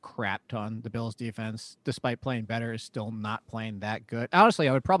throwing a crap ton. The Bills' defense, despite playing better, is still not playing that good. Honestly,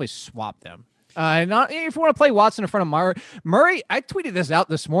 I would probably swap them. If you want to play Watson in front of Murray, I tweeted this out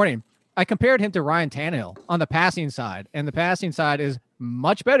this morning. I compared him to Ryan Tannehill on the passing side, and the passing side is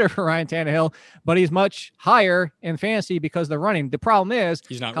much better for Ryan Tannehill, but he's much higher in fantasy because the running. The problem is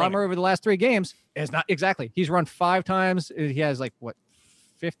he's not Kyler Murray over the last 3 games is not exactly. He's run 5 times. He has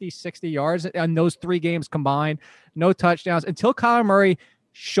 50, 60 yards on those 3 games combined. No touchdowns until Kyler Murray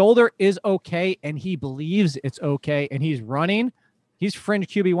shoulder is okay and he believes it's okay and he's running. He's fringe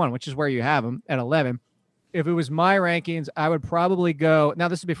QB1, which is where you have him at 11. if it was my rankings, I would probably go. Now,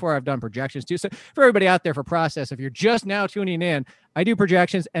 this is before I've done projections too. So for everybody out there for process, if you're just now tuning in, I do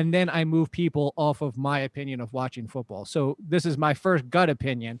projections and then I move people off of my opinion of watching football. So this is my first gut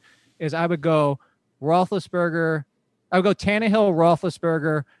opinion is I would go Roethlisberger. I would go Tannehill,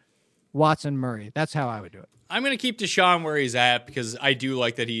 Roethlisberger, Watson, Murray. That's how I would do it. I'm going to keep Deshaun where he's at because I do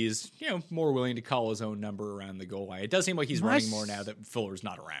like that he's, more willing to call his own number around the goal line. It does seem like he's running more now that Fuller's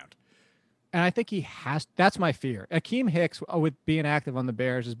not around. And I think he has. That's my fear. Akeem Hicks, with being active on the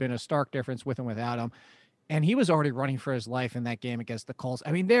Bears, has been a stark difference with and without him. And he was already running for his life in that game against the Colts.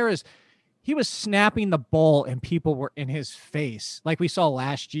 I mean, he was snapping the ball and people were in his face like we saw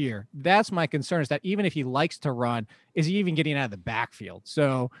last year. That's my concern is that even if he likes to run, is he even getting out of the backfield?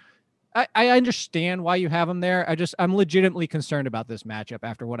 So I understand why you have him there. I'm legitimately concerned about this matchup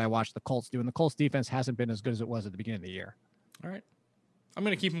after what I watched the Colts do. And the Colts defense hasn't been as good as it was at the beginning of the year. All right. I'm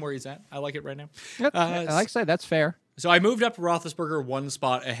going to keep him where he's at. I like it right now. Yep. Like I said, that's fair. So I moved up Roethlisberger one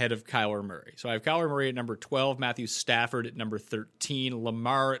spot ahead of Kyler Murray. So I have Kyler Murray at number 12, Matthew Stafford at number 13,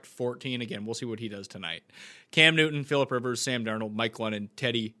 Lamar at 14. Again, we'll see what he does tonight. Cam Newton, Phillip Rivers, Sam Darnold, Mike Glennon,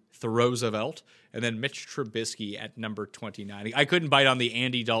 Teddy Roosevelt, and then Mitch Trubisky at number 29. I couldn't bite on the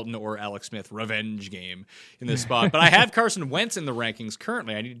Andy Dalton or Alex Smith revenge game in this spot, but I have Carson Wentz in the rankings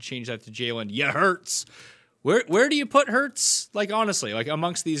currently. I need to change that to Jalen Hurts. Where do you put Hurts? Like, honestly, like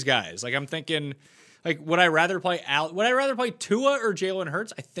amongst these guys, like I'm thinking, like, would I rather play Tua or Jalen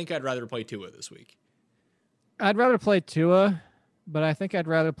Hurts? I think I'd rather play Tua this week. I'd rather play Tua, but I think I'd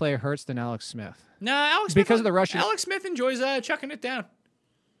rather play Hurts than Alex Smith. No, Alex Smith, because of the rushing. Alex Smith enjoys chucking it down.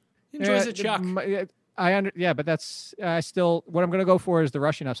 He enjoys a chuck. But that's what I'm going to go for is the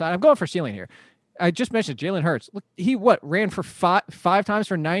rushing upside. I'm going for ceiling here. I just mentioned Jalen Hurts. Look, he ran for five times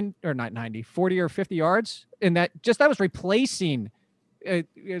for 40 or 50 yards, and that was replacing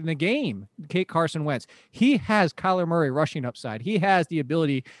in the game Carson Wentz. He has Kyler Murray rushing upside. He has the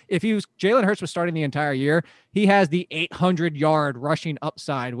ability. If Jalen Hurts was starting the entire year, he has the 800-yard rushing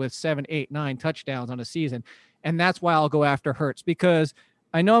upside with 7, 8, 9 touchdowns on a season, and that's why I'll go after Hurts because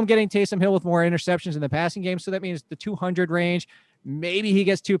I know I'm getting Taysom Hill with more interceptions in the passing game, so that means the 200 range. Maybe he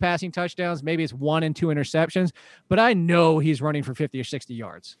gets 2 passing touchdowns. Maybe it's 1 and 2 interceptions. But I know he's running for 50 or 60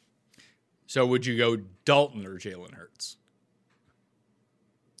 yards. So would you go Dalton or Jalen Hurts?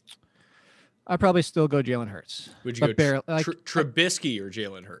 I'd probably still go Jalen Hurts. Would you go Trubisky or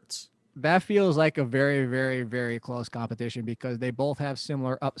Jalen Hurts? That feels like a very, very, very close competition because they both have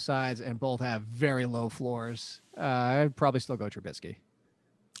similar upsides and both have very low floors. I'd probably still go Trubisky.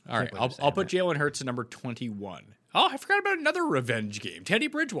 All right, I'll put Jalen Hurts at number 21. Oh, I forgot about another revenge game. Teddy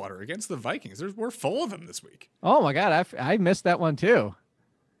Bridgewater against the Vikings. We're full of them this week. Oh, my God. I missed that one, too.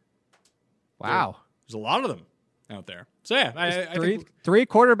 Wow. There's a lot of them out there. So, yeah. I think three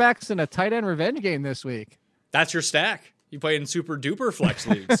quarterbacks in a tight end revenge game this week. That's your stack. You play in super duper flex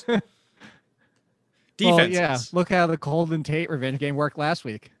leagues. Defenses. Yeah. Look how the Golden Tate revenge game worked last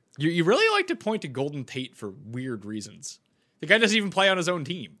week. You really like to point to Golden Tate for weird reasons. The guy doesn't even play on his own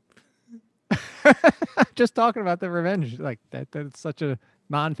team. Just talking about the revenge like that's such a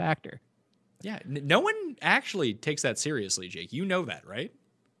non-factor. Yeah, no one actually takes that seriously, Jake. You know that, right?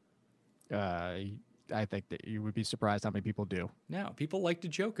 I think that you would be surprised how many people do. No, people like to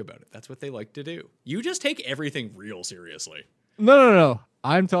joke about it. That's what they like to do. You just take everything real seriously. No.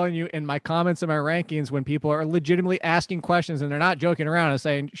 I'm telling you in my comments and my rankings when people are legitimately asking questions and they're not joking around and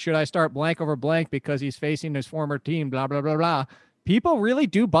saying, should I start blank over blank because he's facing his former team, blah, blah, blah, blah. People really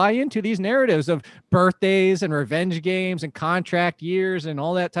do buy into these narratives of birthdays and revenge games and contract years and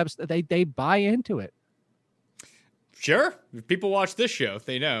all that type of stuff. They buy into it. Sure. If people watch this show,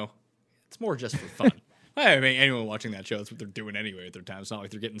 they know it's more just for fun. I mean, anyone watching that show, that's what they're doing anyway at their time. It's not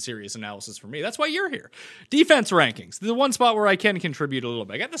like they're getting serious analysis from me. That's why you're here. Defense rankings. The one spot where I can contribute a little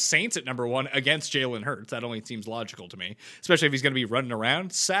bit. I got the Saints at number 1 against Jalen Hurts. That only seems logical to me, especially if he's going to be running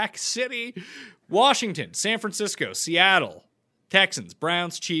around. Sack City, Washington, San Francisco, Seattle, Texans,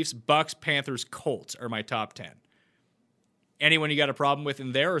 Browns, Chiefs, Bucks, Panthers, Colts are my top 10. Anyone you got a problem with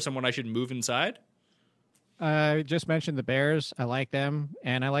in there or someone I should move inside? I just mentioned the Bears. I like them,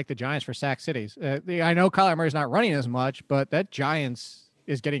 and I like the Giants for sack cities. I know Kyler Murray's not running as much, but that Giants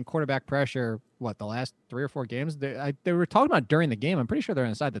is getting quarterback pressure, the last 3 or 4 games? They were talking about during the game. I'm pretty sure they're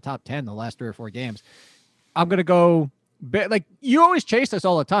inside the top 10 the last 3 or 4 games. I'm going to go you always chase this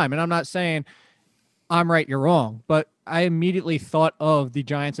all the time, and I'm not saying I'm right, you're wrong, but I immediately thought of the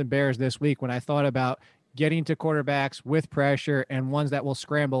Giants and Bears this week when I thought about getting to quarterbacks with pressure and ones that will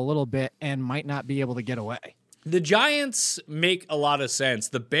scramble a little bit and might not be able to get away. The Giants make a lot of sense.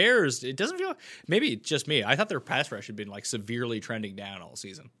 The Bears, it doesn't feel, maybe it's just me. I thought their pass rush had been severely trending down all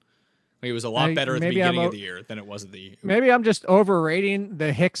season. He was a lot better at the beginning of the year than it was at the. Maybe I'm just overrating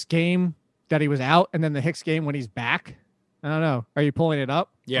the Hicks game that he was out, and then the Hicks game when he's back. I don't know. Are you pulling it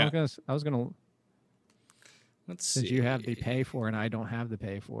up? Yeah. I was gonna. Let's see. Since you have the pay for and I don't have the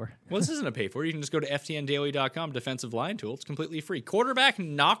pay for. Well, this isn't a pay for. You can just go to ftndaily.com, defensive line tool. It's completely free. Quarterback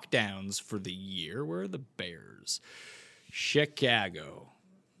knockdowns for the year. Where are the Bears? Chicago.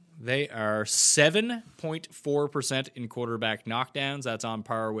 They are 7.4% in quarterback knockdowns. That's on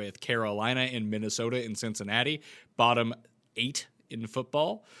par with Carolina and Minnesota and Cincinnati. Bottom 8 in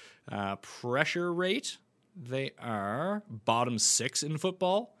football. Pressure rate, they are bottom 6 in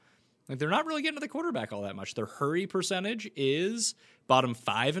football. Like, they're not really getting to the quarterback all that much. Their hurry percentage is bottom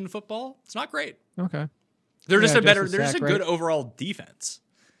 5 in football. It's not great. Okay. They're just a good overall defense.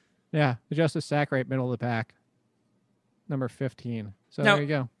 Yeah, adjusted sack rate, middle of the pack. Number 15. So now, there you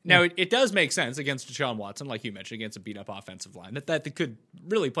go. Now, it does make sense against Deshaun Watson, like you mentioned, against a beat-up offensive line. That they could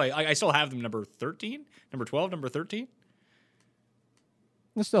really play. I still have them number 13, number 12, number 13.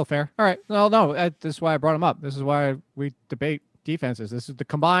 That's still fair. All right. Well, no, this is why I brought them up. This is why we debate defenses. This is the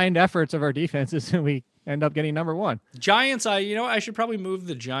combined efforts of our defenses, and we end up getting number 1. Giants, I should probably move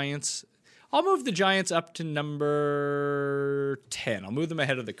the Giants. I'll move the Giants up to number 10. I'll move them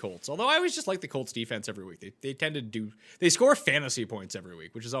ahead of the Colts. Although I always just like the Colts defense every week. They tend to they score fantasy points every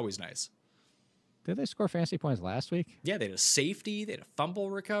week, which is always nice. Did they score fantasy points last week? Yeah, they had a safety, they had a fumble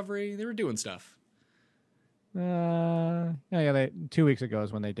recovery. They were doing stuff. Yeah, 2 weeks ago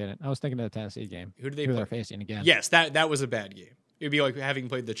is when they didn't. I was thinking of the Tennessee game. Who did they play? they're facing again? Yes, that was a bad game. It'd be like having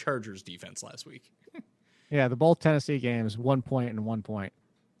played the Chargers defense last week. Yeah, the both Tennessee games, 1 point and 1 point.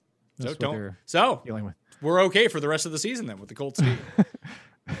 So dealing with. We're okay for the rest of the season then with the Colts team.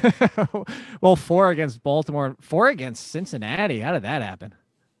 Well, 4 against Baltimore, 4 against Cincinnati. How did that happen?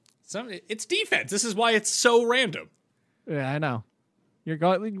 It's defense. This is why it's so random. Yeah, I know. You're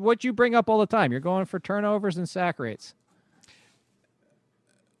going what you bring up all the time. You're going for turnovers and sack rates.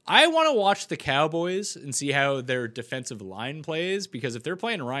 I want to watch the Cowboys and see how their defensive line plays, because if they're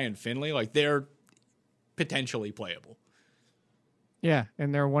playing Ryan Finley, like, they're potentially playable. Yeah,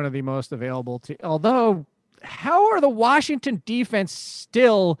 and they're one of the most available although, how are the Washington defense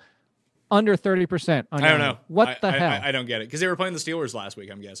still under 30%? I don't know. What the hell? I don't get it, because they were playing the Steelers last week,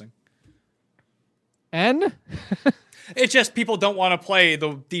 I'm guessing. And? It's just people don't want to play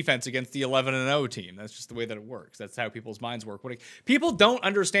the defense against the 11-0 team. That's just the way that it works. That's how people's minds work. People don't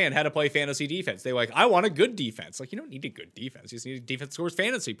understand how to play fantasy defense. They I want a good defense. Like, you don't need a good defense. You just need a defense that scores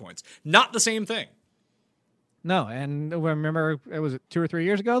fantasy points. Not the same thing. No, and remember, it was 2 or 3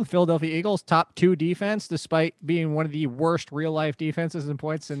 years ago, the Philadelphia Eagles top 2 defense, despite being one of the worst real life defenses in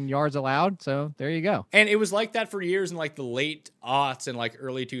points and yards allowed. So there you go. And it was like that for years in like the late aughts and like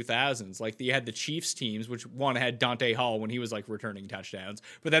early 2000s. Like, you had the Chiefs teams, which one had Dante Hall when he was like returning touchdowns,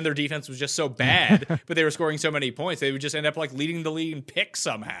 but then their defense was just so bad, but they were scoring so many points, they would just end up like leading the league in picks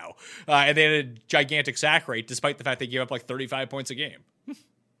somehow. And they had a gigantic sack rate, despite the fact they gave up like 35 points a game.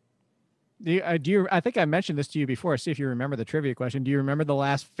 I think I mentioned this to you before. See if you remember the trivia question. Do you remember the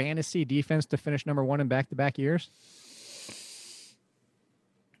last fantasy defense to finish number 1 in back-to-back years?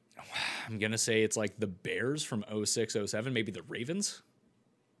 I'm going to say it's like the Bears from 06-07, maybe the Ravens.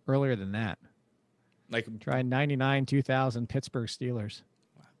 Earlier than that. Like, try 99, 2000 Pittsburgh Steelers.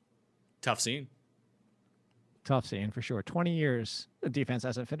 Tough scene. Tough scene for sure. 20 years, the defense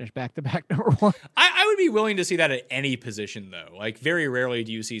hasn't finished back-to-back number 1. I would be willing to see that at any position, though. Like, very rarely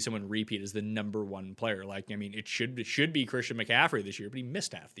do you see someone repeat as the number 1 player. Like, I mean, it should be Christian McCaffrey this year, but he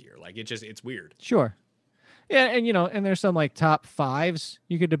missed half the year. Like, it's weird. Sure. Yeah, and and there's some like top 5s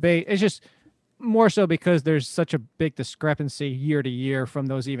you could debate. It's just more so because there's such a big discrepancy year to year from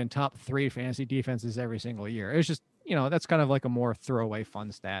those even top 3 fantasy defenses every single year. It's just, that's kind of like a more throwaway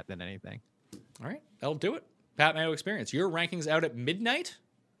fun stat than anything. All right, that'll do it. Pat Mayo Experience. Your rankings out at midnight,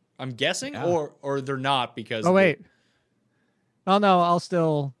 I'm guessing, yeah. or they're not because. Oh wait. Oh no,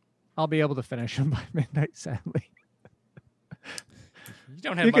 I'll be able to finish them by midnight. Sadly. You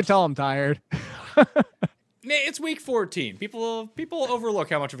don't have. You can tell I'm tired. It's week 14. People overlook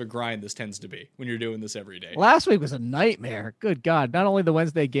how much of a grind this tends to be when you're doing this every day. Last week was a nightmare. Good God! Not only the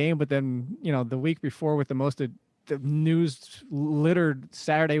Wednesday game, but then the week before with the news littered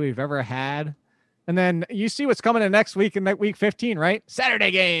Saturday we've ever had. And then you see what's coming in next week in that week 15, right? Saturday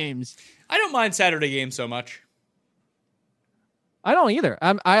games. I don't mind Saturday games so much. I don't either.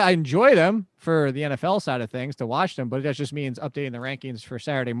 I enjoy them for the NFL side of things to watch them, but that just means updating the rankings for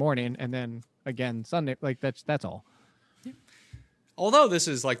Saturday morning and then again Sunday. Like that's all. Yeah. Although this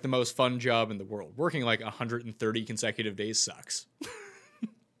is like the most fun job in the world, working like 130 consecutive days sucks.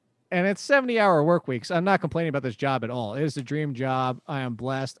 and it's 70-hour work weeks. I'm not complaining about this job at all. It is a dream job. I am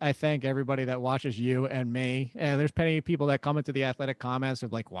blessed. I thank everybody that watches you and me. And there's plenty of people that come into the Athletic comments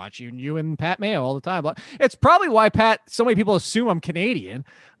of like watching you and Pat Mayo all the time. It's probably why so many people assume I'm Canadian.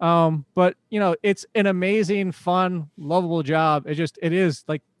 But you know, it's an amazing, fun, lovable job. It is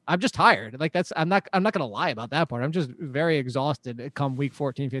like, I'm just tired. Like I'm not going to lie about that part. I'm just very exhausted come week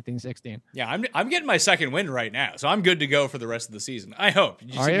 14, 15, 16. Yeah, I'm getting my second win right now, so I'm good to go for the rest of the season. I hope.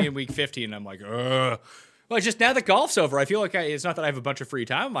 You see me in week 15, and I'm like, ugh. Well, just now that golf's over, I feel like it's not that I have a bunch of free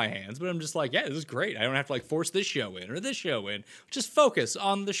time on my hands, but I'm just like, yeah, this is great. I don't have to like force this show in or this show in. Just focus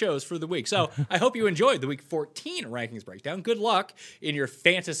on the shows for the week. So I hope you enjoyed the week 14 rankings breakdown. Good luck in your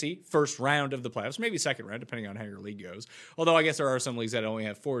fantasy first round of the playoffs, maybe second round, depending on how your league goes. Although I guess there are some leagues that only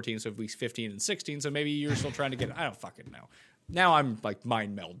have 4 teams, so weeks 15 and 16. So maybe you're still trying to get, I don't fucking know. Now I'm like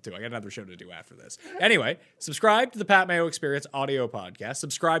mind meld too. I got another show to do after this. Anyway, subscribe to the Pat Mayo Experience audio podcast.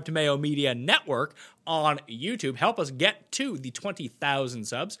 Subscribe to Mayo Media Network on YouTube. Help us get to the 20,000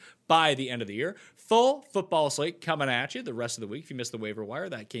 subs by the end of the year. Full football slate coming at you the rest of the week. If you missed the waiver wire,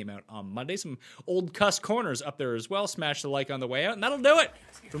 that came out on Monday. Some old cuss corners up there as well. Smash the like on the way out, and that'll do it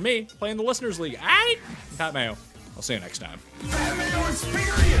for me playing the Listeners League. All right, Pat Mayo. I'll see you next time. Pat Mayo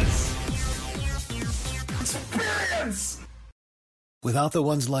Experience! Experience! Without the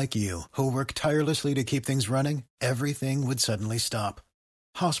ones like you, who work tirelessly to keep things running, everything would suddenly stop.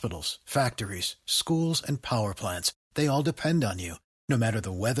 Hospitals, factories, schools, and power plants, they all depend on you. No matter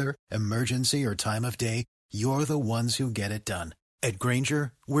the weather, emergency, or time of day, you're the ones who get it done. At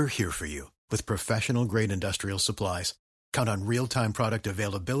Grainger, we're here for you with professional-grade industrial supplies. Count on real-time product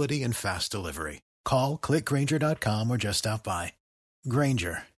availability and fast delivery. Call, click Grainger.com, or just stop by.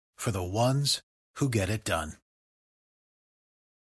 Grainger, for the ones who get it done.